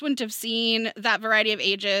I just wouldn't have seen that variety of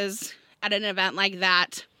ages at an event like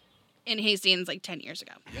that in Hastings like 10 years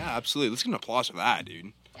ago. Yeah, absolutely. Let's give an applause for that,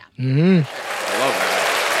 dude. Yeah. I love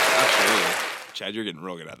that. Absolutely. Chad, you're getting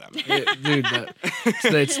real good at that, man. Dude,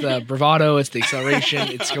 it's the bravado, it's the acceleration,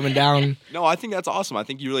 it's coming down. No, I think that's awesome. I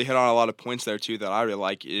think you really hit on a lot of points there, too, that I really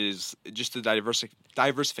like is just the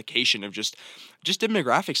diversification of just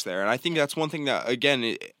demographics there. And I think that's one thing that,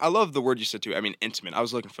 again, I love the word you said, too. I mean, intimate. I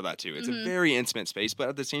was looking for that, too. It's a very intimate space, but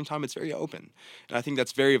at the same time, it's very open. And I think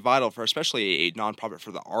that's very vital for especially a nonprofit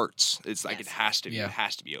for the arts. It's like it has to be. It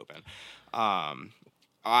has to be open.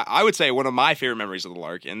 I would say one of my favorite memories of the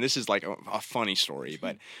Lark, and this is like a funny story,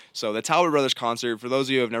 but so the Talbott Brothers concert, for those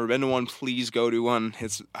of you who have never been to one, please go to one.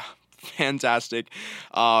 It's fantastic.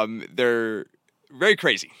 They're very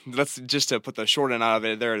crazy. That's just to put the short end out of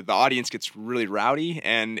it. The audience gets really rowdy,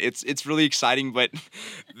 and it's really exciting. But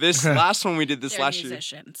this last one we did this last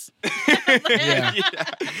musicians. Yeah.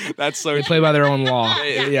 That's so. They play by their own law.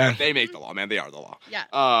 They make the law, man. They are the law. Yeah.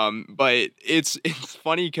 But it's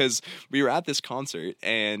funny because we were at this concert,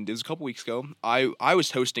 and it was a couple weeks ago. I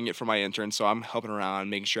was hosting it for my intern, so I'm helping around,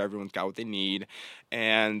 making sure everyone's got what they need.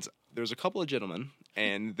 And there's a couple of gentlemen,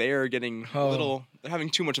 and they're getting they're having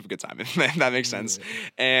too much of a good time, if that makes sense.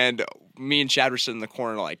 And me and Chad were sitting in the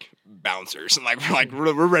corner like bouncers, and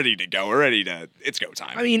we're ready to go. We're ready to, it's go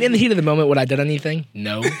time. I mean, in the heat of the moment, would I done anything?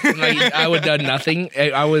 No. I would have done nothing.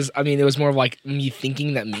 It was more of like me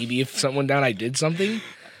thinking that maybe if something went down, I did something.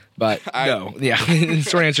 But no, yeah. The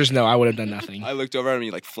short answer is no. I would have done nothing. I looked over at him and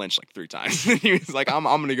he like flinched like 3 times. He was like, "I'm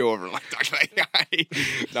gonna go over and like talk to that guy."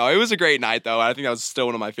 No, it was a great night though. I think that was still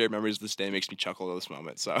one of my favorite memories of this day. It makes me chuckle at this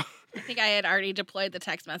moment. So I think I had already deployed the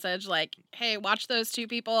text message like, "Hey, watch those 2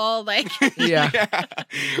 people." Like, yeah.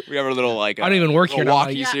 We have our little like. I don't even work here.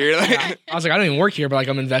 Walkies here. I was like, I don't even work here, but like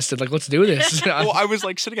I'm invested. Like, let's do this. Well, I was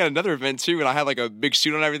like sitting at another event too, and I had like a big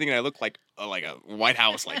suit on everything, and I looked like a White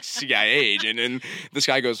House like CIA agent, and this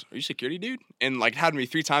guy goes, "Are you security, dude?" And like had me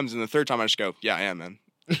 3 times, and the 3rd time I just go, "Yeah, I am, man."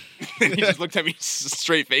 And he just looked at me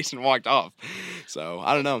straight face and walked off. So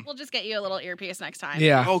I don't know. We'll just get you a little earpiece next time.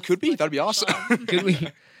 Yeah. Oh, could be. That'd be awesome. Could we?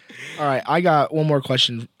 All right, I got one more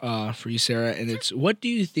question for you, Sarah, and it's: what do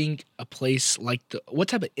you think what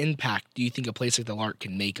type of impact do you think a place like the Lark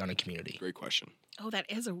can make on a community? Great question. Oh, that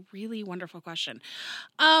is a really wonderful question.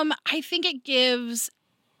 I think it gives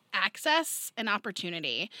access and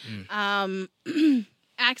opportunity.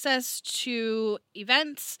 Access to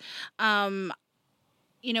events.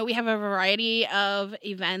 We have a variety of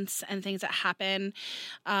events and things that happen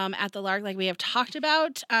at the Lark, like we have talked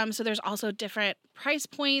about. So there's also different price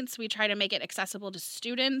points. We try to make it accessible to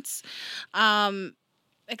students.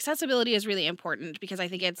 Accessibility is really important because I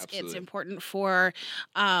think it's important for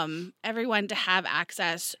everyone to have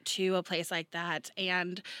access to a place like that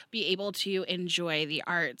and be able to enjoy the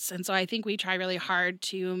arts. And so I think we try really hard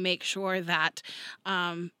to make sure that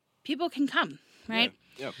people can come, right?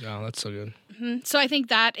 Yep. Oh, that's so good. Mm-hmm. So I think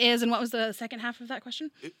that is, and what was the second half of that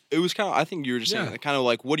question? It was kind of, I think you were just saying, kind of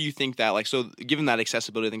like, what do you think that, like, so given that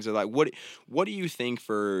accessibility things are like, what do you think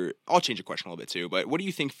for, I'll change the question a little bit too, but what do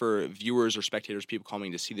you think for viewers or spectators, people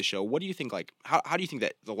coming to see the show, what do you think, like, how do you think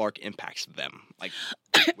that the Lark impacts them? Like,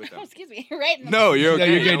 with them? Oh, excuse me. Right. No, you're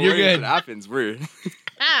okay. You're good. You're good. It happens. We're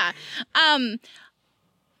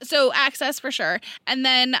So access for sure. And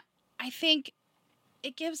then I think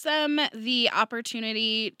it gives them the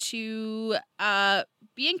opportunity to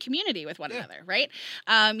be in community with one another, right?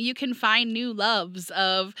 You can find new loves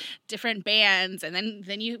of different bands, and then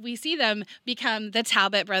we see them become the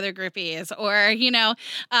Talbott brother groupies, or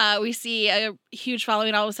we see a huge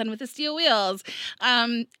following all of a sudden with the Steel Wheels,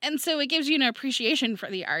 and so it gives you an appreciation for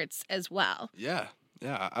the arts as well.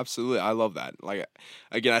 Yeah, absolutely. I love that. Like,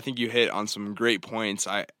 again, I think you hit on some great points.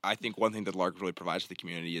 I think one thing that Lark really provides to the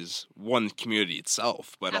community is one, community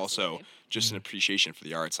itself, but also just an appreciation for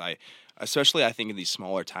the arts. Especially I think in these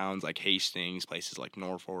smaller towns like Hastings, places like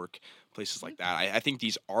Norfolk, places like that. I think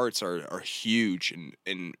these arts are huge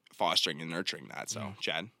in fostering and nurturing that. So,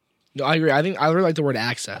 Chad? No, I agree. I really like the word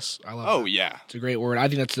access. I love it. Oh, yeah. It's a great word. I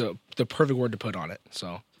think that's the perfect word to put on it.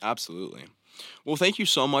 So absolutely. Well, thank you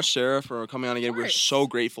so much, Sarah, for coming on again. We're so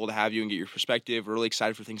grateful to have you and get your perspective. We're really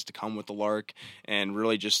excited for things to come with the Lark, and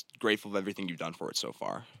really just grateful of everything you've done for it so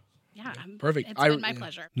far. Yeah. Perfect. It's been my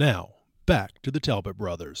pleasure. Now, back to the Talbott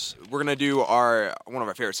brothers. We're gonna do one of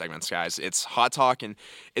our favorite segments, guys. It's Hot Talk, and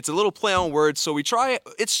it's a little play on words. So we try.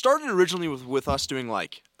 It started originally with us doing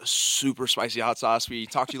like a super spicy hot sauce. We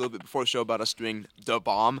talked to you a little bit before the show about us doing the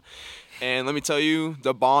bomb, and let me tell you,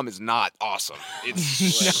 the bomb is not awesome. It's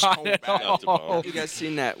so bad. Have you guys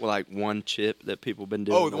seen that like one chip that people been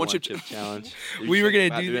doing? Oh, the one chip challenge. We were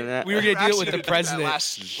gonna do that. We were gonna do it with the president.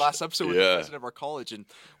 Last episode with the president of our college, and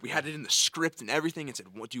we had it in the script and everything, and said,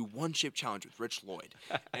 "Do one chip challenge with Rich Lloyd,"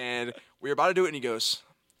 and we were about to do it, and he goes,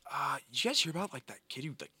 "Did you guys hear about like that kid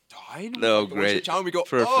who like died?" No, the great. Challenge? We go,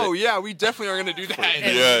 Perfect. "Oh yeah, we definitely are gonna do that."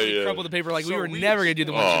 And we crumpled the paper like we were never gonna do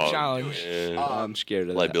the one chip challenge. I'm scared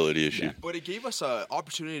of liability issue. Yeah. But it gave us an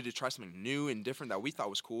opportunity to try something new and different that we thought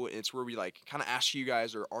was cool. And it's where we like kind of ask you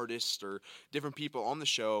guys or artists or different people on the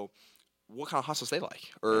show what kind of hot sauce they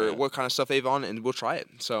like or what kind of stuff they've on, and we'll try it.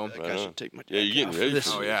 So I should take my you're getting ready this.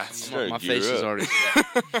 for Oh, yeah. this. My face is already.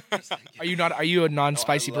 Are you a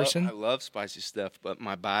non-spicy person? I love spicy stuff, but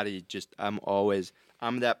my body just. I'm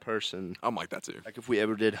that person. I'm like that too. Like if we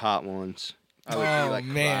ever did hot ones, I would be like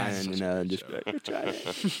crying and just be like, "Go try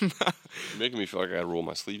it." You're making me feel like I gotta roll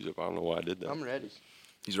my sleeves up. I don't know why I did that. I'm ready.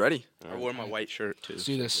 He's ready. I wore my white shirt too. Let's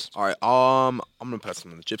do this. All right. I'm gonna put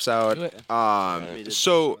some of the chips out. Do it.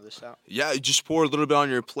 So yeah, just pour a little bit on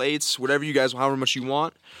your plates, whatever you guys, however much you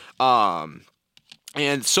want.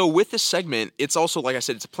 And so with this segment, it's also like I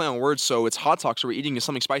said, it's a play on words. So it's hot talk. So we're eating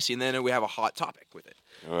something spicy, and then we have a hot topic with it.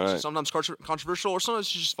 All right. So sometimes controversial, or sometimes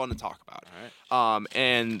it's just fun to talk about. All right.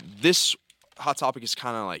 And this hot topic is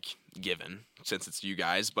kind of like given since it's you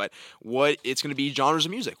guys, but what it's going to be genres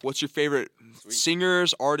of music. What's your favorite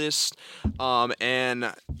singers, artists,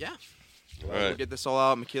 and yeah, we'll get this all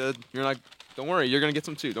out. Michaela, you're like, don't worry, you're going to get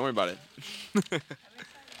some too. Don't worry about it.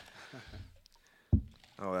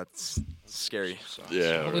 Oh, that's scary.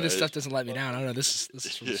 Yeah. Hopefully this stuff doesn't let me down. I don't know. This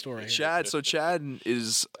is from the story. Chad. So Chad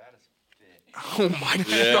is. Oh my god.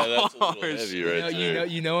 Yeah, that's a little heavy right there.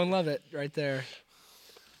 You know and love it right there.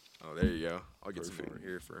 Oh, there you go. I'll get some over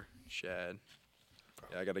here for Chad.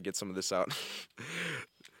 Yeah, I got to get some of this out.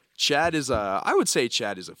 Chad is I would say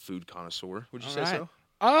Chad is a food connoisseur. Would you say so?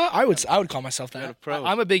 I would call myself that. You're a pro.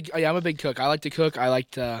 I'm a big cook. I like to cook. I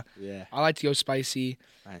like to go spicy.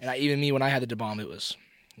 Nice. And even me, when I had the bomb, it was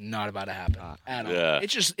not about to happen at all. Yeah.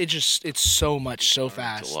 It's so much so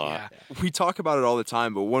fast. It's a lot. Yeah. We talk about it all the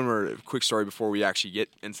time, but one more quick story before we actually get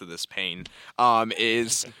into this pain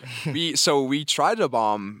is we tried to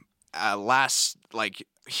bomb last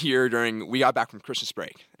year we got back from Christmas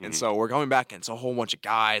break, and so we're going back, and it's a whole bunch of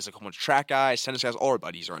guys, like a whole bunch of track guys, tennis guys, all our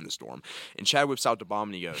buddies are in the storm, and Chad whips out the bomb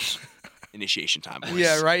and he goes, "Initiation time, boys."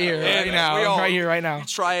 Yeah, right here, right now. We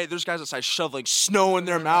try it. There's guys outside shoveling snow in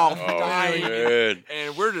their mouth, dying, man.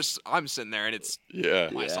 and I'm sitting there, and it's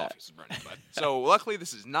my esophagus is burning. But so luckily,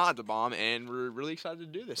 this is not the bomb, and we're really excited to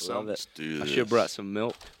do this. So Love it. Let's do this. I should have brought some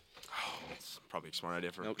milk. it's probably a smart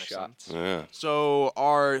idea for Milk next shots. time. Yeah. So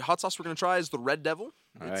our hot sauce we're gonna try is the Red Devil.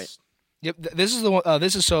 All right. Yep. This is the one.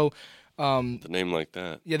 This is so. The name like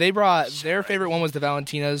that. Yeah, they brought their favorite one was the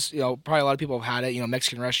Valentina's. Probably a lot of people have had it.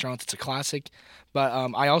 Mexican restaurants. It's a classic. But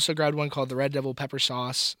I also grabbed one called the Red Devil Pepper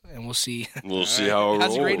Sauce, and we'll see. We'll see how it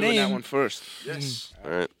That's a rolls. great Doing name. that one first. Yes.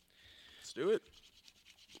 All right. Let's do it.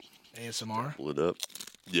 ASMR. Pull it up.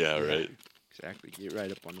 Yeah, right. Exactly. Get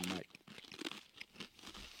right up on the mic.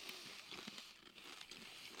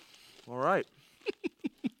 All right.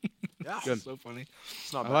 Yeah. Good. So funny.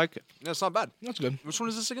 It's not I bad. like it. No, it's not bad. That's good. Which one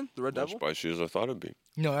is this again? The Red Not Devil? spicy as I thought it'd be.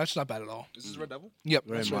 No, that's not bad at all. This is Red Devil? Yep.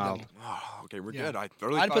 Very that's Red mild. Devil. Oh, okay, we're Yeah. good. I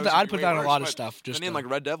really I'd thought put it was that. gonna I'd be put way that on a worse, lot of but stuff. Just a name like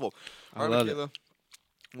Red Devil. I love it. Michaela,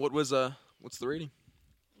 what was what's the rating?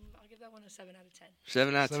 I'll give that one a 7 out of 10.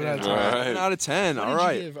 7 out of 10. 7 out of 10. All right. 10 out of 10. What All did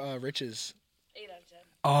right. you give Rich's? 8 out of 10.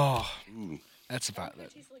 Oh, Ooh. that's about that.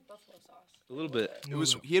 It tastes like buffalo sauce. A little bit.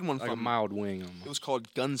 He had one Like a from mild wing it almost. was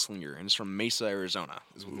called Gunslinger, and it's from Mesa, Arizona.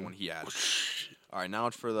 Is the one he had. All right, now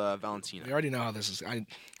it's for the Valentina. We already know how this is. A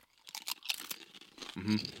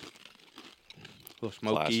little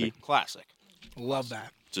smoky. Classic. Love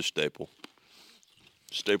that. It's a staple.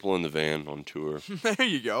 Staple in the van on tour. There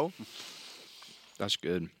you go. That's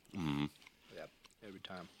good. Mm. Every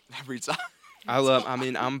time. Every time.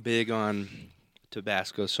 I'm big on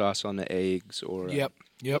Tabasco sauce on the eggs or. Yep.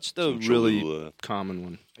 It's the Some really Cholula. common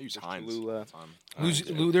one. I use Heinz. Cholula. all the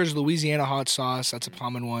time. There's Louisiana hot sauce. That's a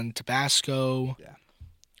common one. Tabasco. Yeah.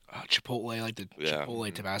 Chipotle, like the Yeah.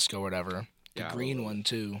 Chipotle Tabasco or whatever. The Yeah, I green love one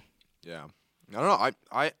too. Yeah. I don't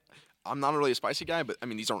know. I'm not really a spicy guy, but I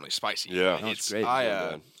mean these aren't really spicy. Yeah. No, it's It's great.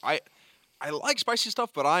 I like spicy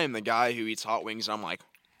stuff, but I am the guy who eats hot wings and I'm like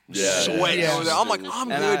Yeah. sweating Yeah. over there. I'm like,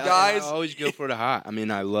 I'm And good, guys. I always go for the hot. I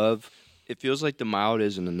mean, it feels like the mild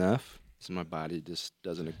isn't enough. So my body just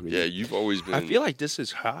doesn't agree. Yeah, you've always been. I feel like this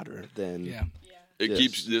is hotter than. Yeah.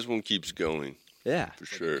 This one keeps going. Yeah. For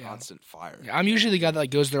sure. Constant fire. Yeah, I'm usually the guy that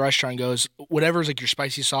like goes to the restaurant and goes, whatever's like your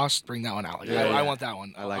spicy sauce, bring that one out. Like, I want that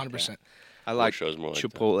one. I like 100%. that. I like shows more like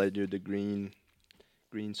Chipotle, dude. The green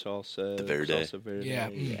salsa. The Verde. Salsa Verde. Yeah.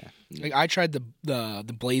 Yeah. Like I tried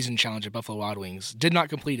the Blazing Challenge at Buffalo Wild Wings. Did not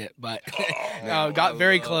complete it, but got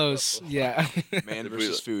very close. Yeah. Man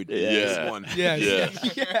versus food. Yeah. One. Yeah. Yeah.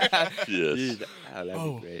 Yeah. Yes. Dude, that'd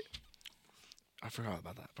be great. I forgot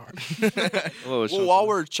about that part. Well, while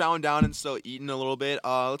we're chowing down and still eating a little bit,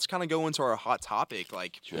 let's kind of go into our hot topic.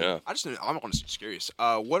 Like, I'm honestly just curious.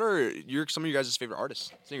 What are some of you guys' favorite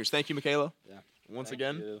artists, singers? Thank you, Michaela. Yeah. Once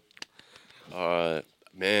again.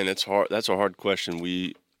 Man, it's hard. That's a hard question.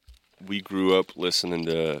 We grew up listening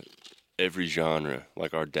to every genre.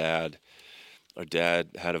 Like our dad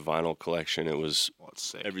had a vinyl collection. It was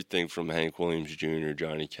everything from Hank Williams Jr.,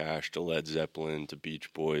 Johnny Cash to Led Zeppelin to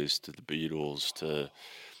Beach Boys to the Beatles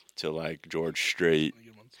to like George Strait.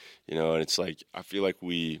 You know, and it's like I feel like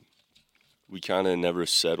we kind of never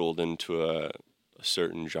settled into a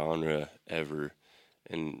certain genre ever,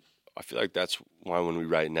 and I feel like that's why when we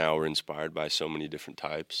write now, we're inspired by so many different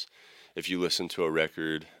types. If you listen to a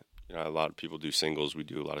record, you know, a lot of people do singles. We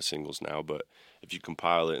do a lot of singles now, but if you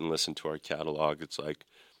compile it and listen to our catalog, it's like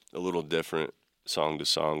a little different song to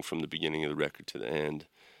song from the beginning of the record to the end.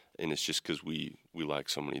 And it's just because we like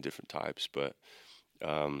so many different types. But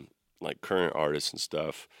like current artists and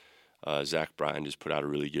stuff, Zach Bryan just put out a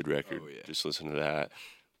really good record. Just listen to that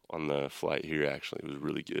on the flight here, actually. It was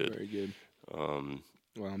really good. Very good.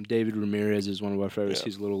 David Ramirez is one of our favorites. Yeah.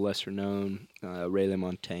 He's a little lesser known. Ray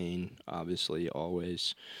LaMontagne, obviously,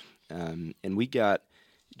 always. And we got,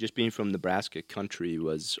 just being from Nebraska, country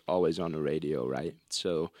was always on the radio, right?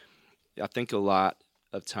 So I think a lot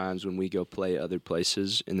of times when we go play other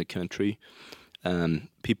places in the country,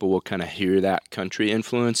 people will kind of hear that country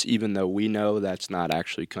influence, even though we know that's not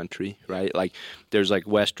actually country, right? Like there's like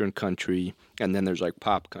Western country, and then there's like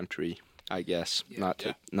pop country, I guess.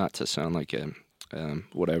 Not to sound like a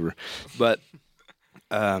whatever, but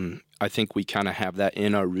I think we kind of have that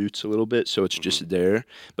in our roots a little bit, so it's just there,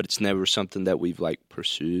 but it's never something that we've like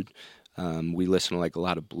pursued. We listen to like a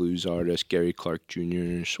lot of blues artists. Gary Clark Jr.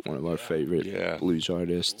 is one of our favorite blues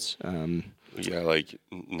artists. Like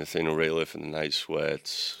Nathaniel Rateliff and the Night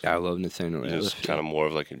Sweats. Yeah, I love Nathaniel Rateliff. It's kind of more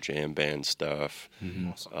of like a jam band stuff.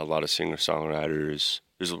 A lot of singer-songwriters.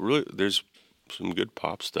 There's some good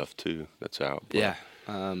pop stuff too that's out. But,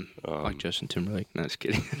 like Justin Timberlake. No, just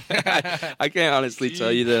kidding. I can't honestly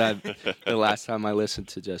tell you that the last time I listened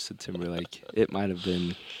to Justin Timberlake, it might have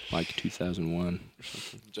been like 2001.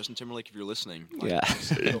 Justin Timberlake, if you're listening,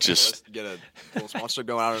 just get a little sponsor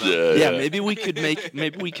going. I don't know. Yeah, maybe we could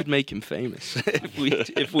make him famous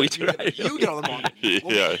if we tried. You get on the market.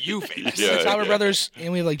 We'll make you famous. Talbott Brothers,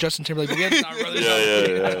 and we have like Justin Timberlake. We have Talbott Brothers.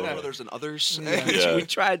 Talbott Brothers and others. We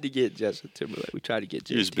tried to get Justin Timberlake. We tried to get.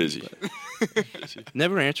 He was busy.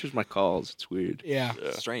 Never answers my calls. It's weird. Yeah.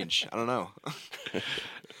 Strange. I don't know.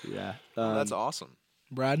 Yeah. That's awesome.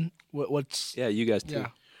 Brad, what's? Yeah, you guys too. Yeah.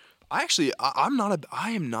 I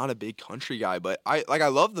am not a big country guy, but I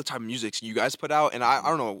love the type of music you guys put out, and I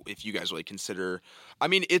don't know if you guys really consider. I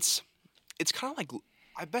mean, it's kind of like.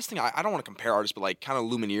 Best thing I don't want to compare artists, but like kind of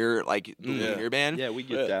Lumineer, like the Lumineer band. Yeah, we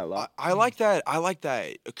get that a lot. I like that. I like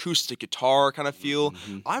that acoustic guitar kind of feel.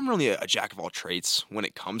 I'm really a jack of all trades when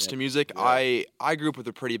it comes to music. Yeah. I grew up with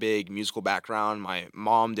a pretty big musical background. My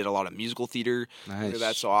mom did a lot of musical theater.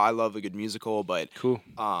 Nice. So I love a good musical. But cool.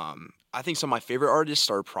 I think some of my favorite artists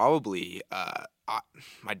are probably.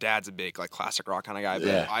 My dad's a big like classic rock kind of guy,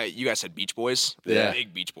 but you guys said Beach Boys. Yeah,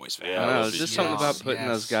 big Beach Boys fan. I know. There's just something about putting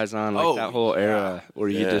those guys on, like that whole era where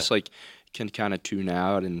you just like can kind of tune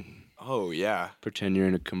out and pretend you're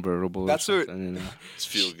in a convertible. That's or what. Something, It's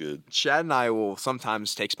feel good. Chad and I will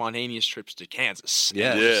sometimes take spontaneous trips to Kansas.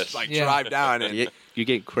 Yeah, just, drive down and you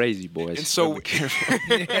get crazy, boys. And so,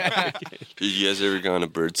 Did you guys ever gone to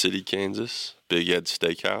Bird City, Kansas? Big Ed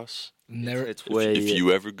Steakhouse. Never. It's way. If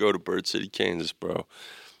you ever go to Bird City, Kansas, bro,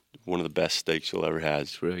 one of the best steaks you'll ever have.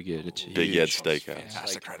 It's really good. It's Big Ed Steakhouse.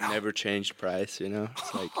 Fantastic right now. Never changed price, you know.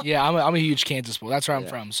 It's like Yeah, I'm a huge Kansas boy. That's where I'm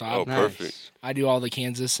from. So Perfect. I do all the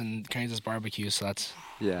Kansas and Kansas barbecue. So that's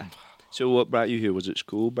So what brought you here? Was it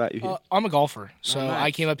school brought you here? I'm a golfer. So nice.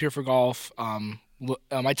 I came up here for golf.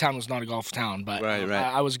 My town was not a golf town, but Right.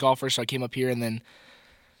 I was a golfer, so I came up here and then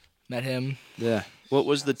met him. Yeah. What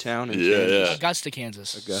was the town in Yeah, Kansas? yeah. Augusta,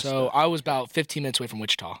 Kansas. Augusta. So I was about 15 minutes away from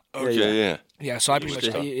Wichita. Okay, yeah. Yeah, so I pretty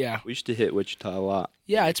much We used to hit Wichita a lot.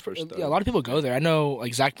 Yeah, it's First a lot of people go there. I know,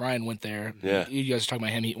 like Zach Bryan went there. Yeah. You guys are talking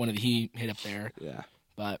about him. He hit up there. Yeah.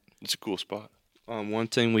 But It's a cool spot. One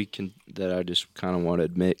thing that I just kind of want to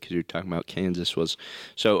admit, because you're talking about Kansas, was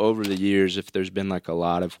so over the years, if there's been like a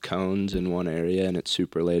lot of cones in one area and it's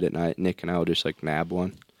super late at night, Nick and I will just like nab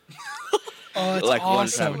one. oh, that's like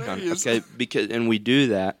awesome. one time, okay, and we do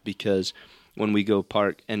that because when we go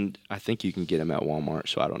park, and I think you can get them at Walmart,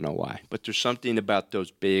 so I don't know why, but there's something about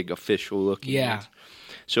those big official looking ones.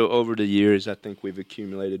 So over the years, I think we've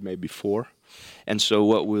accumulated maybe 4. And so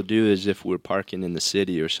what we'll do is if we're parking in the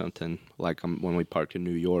city or something, like when we parked in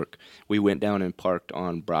New York, we went down and parked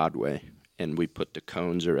on Broadway, and we put the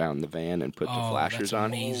cones around the van and put the flashers on.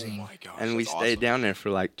 Amazing. Oh my gosh, And we that's stayed awesome. down there for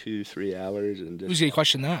like 2-3 hours. And just, Who's going to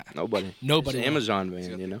question that? Nobody. Nobody It's will. Amazon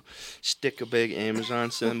van, you know. Stick a big Amazon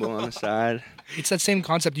symbol on the side. It's that same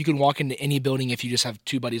concept. You can walk into any building if you just have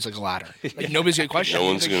 2 buddies like a ladder. Like nobody's going to question. No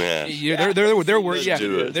one's gonna ask. Yeah, they're Let's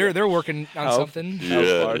do it. they're working on something. How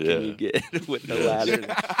far Yeah. can you get with the ladder?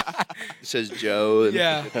 It says Joe. And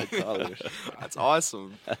Yeah. the colors. That's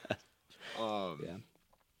awesome. Yeah.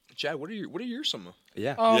 Chad, what are your some?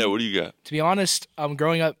 Yeah. Yeah, what do you got? To be honest,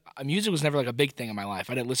 growing up, music was never like a big thing in my life.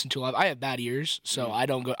 I didn't listen to a lot. I have bad ears, so I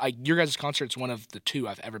don't go. Your guys' concert's one of the 2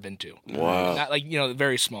 I've ever been to. Wow. Not like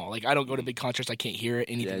very small. Like I don't go to big concerts. I can't hear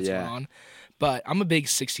anything that's Yeah. going on. But I'm a big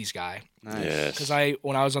 '60s guy. Nice. Yes. Because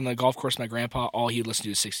when I was on the golf course, my grandpa, all he would listen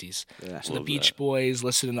to is '60s. Yeah. So the Love Beach that. Boys,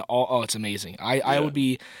 listen to all. Oh, it's amazing. I would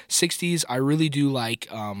be '60s. I really do like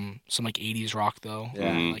some like '80s rock though.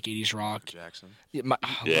 Yeah. Like '80s rock. Jackson. Yeah,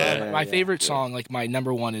 Yeah. my favorite song, like my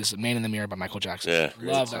number 1, is "Man in the Mirror" by Michael Jackson. Yeah.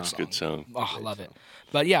 Love that song. Good song. Oh, I love it.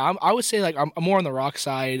 But yeah, I would say like I'm more on the rock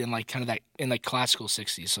side and like kind of that in like classical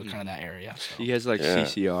 '60s, so kind of that area. So. You guys like Yeah.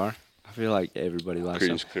 CCR? I feel like everybody likes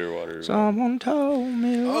them. Creedence Clearwater. Someone told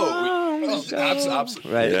me long ago.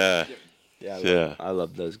 absolutely. Right? Yeah. Yeah. I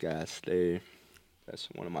love those guys. That's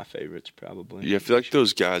one of my favorites, probably. Yeah, I feel like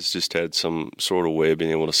those guys just had some sort of way of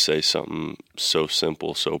being able to say something so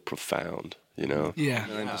simple, so profound, you know? Yeah.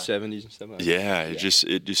 In the 70s and stuff like that. Yeah, it just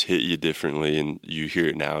hit you differently, and you hear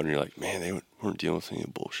it now, and you're like, man, they weren't dealing with any of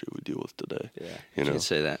the bullshit we deal with today. Yeah. You know? Can't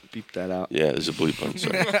say that. Beep that out. Yeah, there's a bleep on.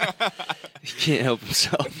 Sorry. He can't help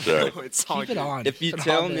himself. Sorry. It's all Keep it good. on. If you Keep it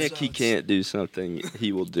tell on. Nick he can't do something,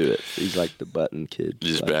 he will do it. He's like the button kid.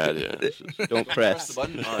 Just Like, bad, yeah. Don't Press the press.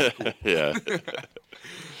 button. All right, cool. Yeah.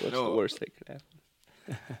 What's No. the worst that could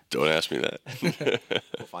happen? Don't ask me that.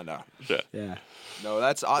 We'll find out. Yeah. No,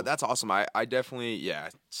 that's awesome. I definitely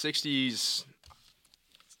 60s,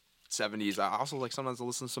 70s. I also like sometimes to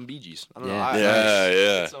listen to some Bee Gees. I don't know. Yeah.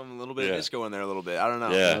 Yeah. Get some a little bit Yeah. of disco in there a little bit. I don't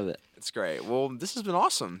know. Yeah. Love it. It's great. Well, this has been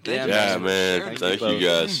awesome. Thank Yeah, you Yeah, guys for man. sharing. Thank you both.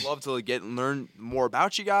 guys. Love to learn more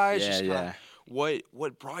about you guys. Yeah, Just kinda yeah.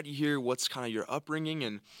 What brought you here? What's kind of your upbringing?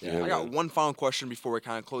 And Yeah, I got man. one final question before we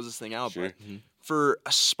kind of close this thing out. Sure. But for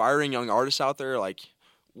aspiring young artists out there, like,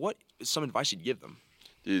 what is some advice you'd give them?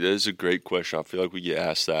 Dude, that is a great question. I feel like we get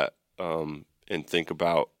asked that and think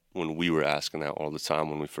about when we were asking that all the time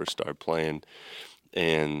when we first started playing.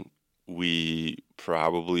 And we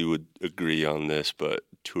probably would agree on this, but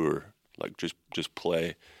tour. Like, just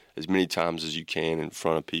play as many times as you can in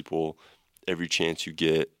front of people, every chance you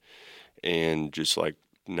get, and just, like,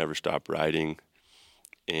 never stop writing.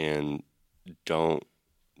 And don't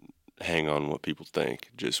hang on what people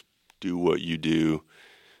think. Just do what you do,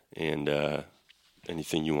 and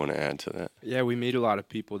anything you want to add to that. Yeah, we meet a lot of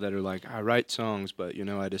people that are like, I write songs, but,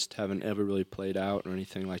 I just haven't ever really played out or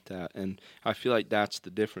anything like that. And I feel like that's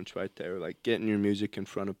the difference right there, like getting your music in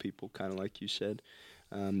front of people, kind of like you said.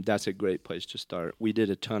 That's a great place to start. We did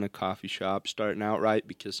a ton of coffee shops starting out right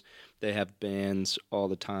because they have bands all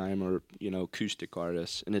the time or, acoustic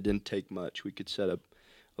artists, and it didn't take much. We could set up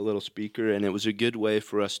a little speaker, and it was a good way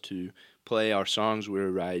for us to play our songs we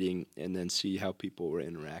were writing and then see how people were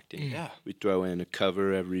interacting. Yeah. We throw in a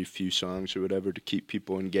cover every few songs or whatever to keep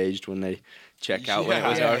people engaged when they check out when it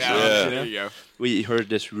was our song. Yeah. There you go. We heard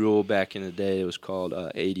this rule back in the day. It was called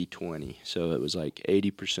 80-20. So it was like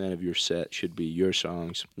 80% of your set should be your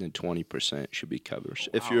songs and 20% should be covers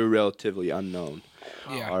if you're a relatively unknown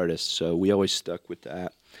artist. So we always stuck with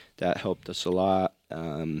that. That helped us a lot.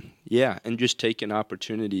 And just taking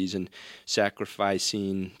opportunities and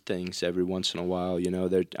sacrificing things every once in a while. I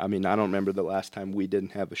don't remember the last time we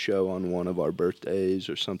didn't have a show on one of our birthdays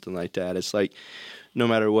or something like that. It's like no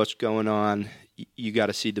matter what's going on, you got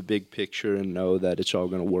to see the big picture and know that it's all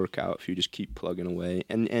going to work out if you just keep plugging away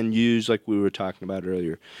and use, like we were talking about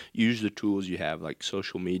earlier, use the tools you have, like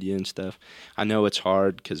social media and stuff. I know it's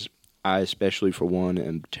hard because I, especially for one,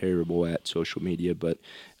 am terrible at social media, but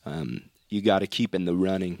you got to keep in the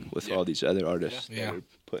running with all these other artists that are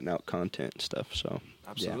putting out content and stuff. So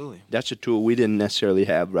Absolutely. That's a tool we didn't necessarily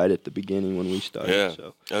have right at the beginning when we started. Yeah,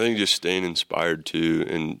 So. I think just staying inspired too,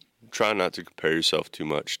 and try not to compare yourself too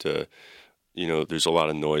much to, there's a lot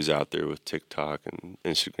of noise out there with TikTok and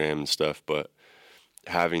Instagram and stuff, but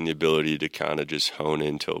having the ability to kind of just hone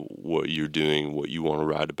into what you're doing, what you want to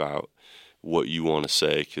write about, what you want to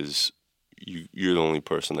say, because you're the only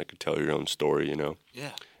person that could tell your own story,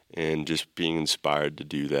 Yeah. And just being inspired to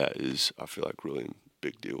do that is, I feel like, really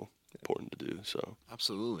big deal, important to do. So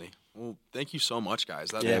Absolutely. Well, thank you so much, guys.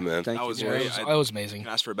 That, man. That was Yeah, great. that was amazing. I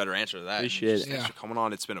can ask for a better answer to that. Appreciate it. Thanks for coming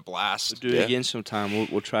on. It's been a blast. We'll do it again sometime.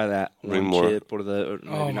 We'll try that Bring one more. chip or the. Or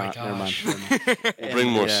maybe my not. gosh. Never mind. bring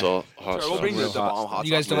more Yeah. salt, hot Sure, we'll bring sauce. the bomb hot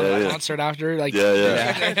You guys sauce. don't have Yeah. a concert after? Like,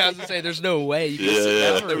 Yeah. I was gonna say, there's no way. You can Yeah, sit yeah.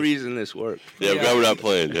 down That's the or- reason this worked. Yeah, Yeah. we're not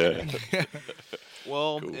playing. Yeah.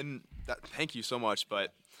 Well, and thank you so much.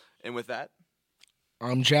 And with that,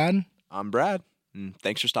 I'm Chad. I'm Brad. And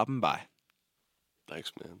thanks for stopping by.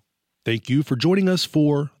 Thanks, man. Thank you for joining us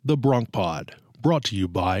for the BroncPod, brought to you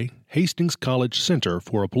by Hastings College Center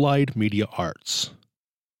for Applied Media Arts.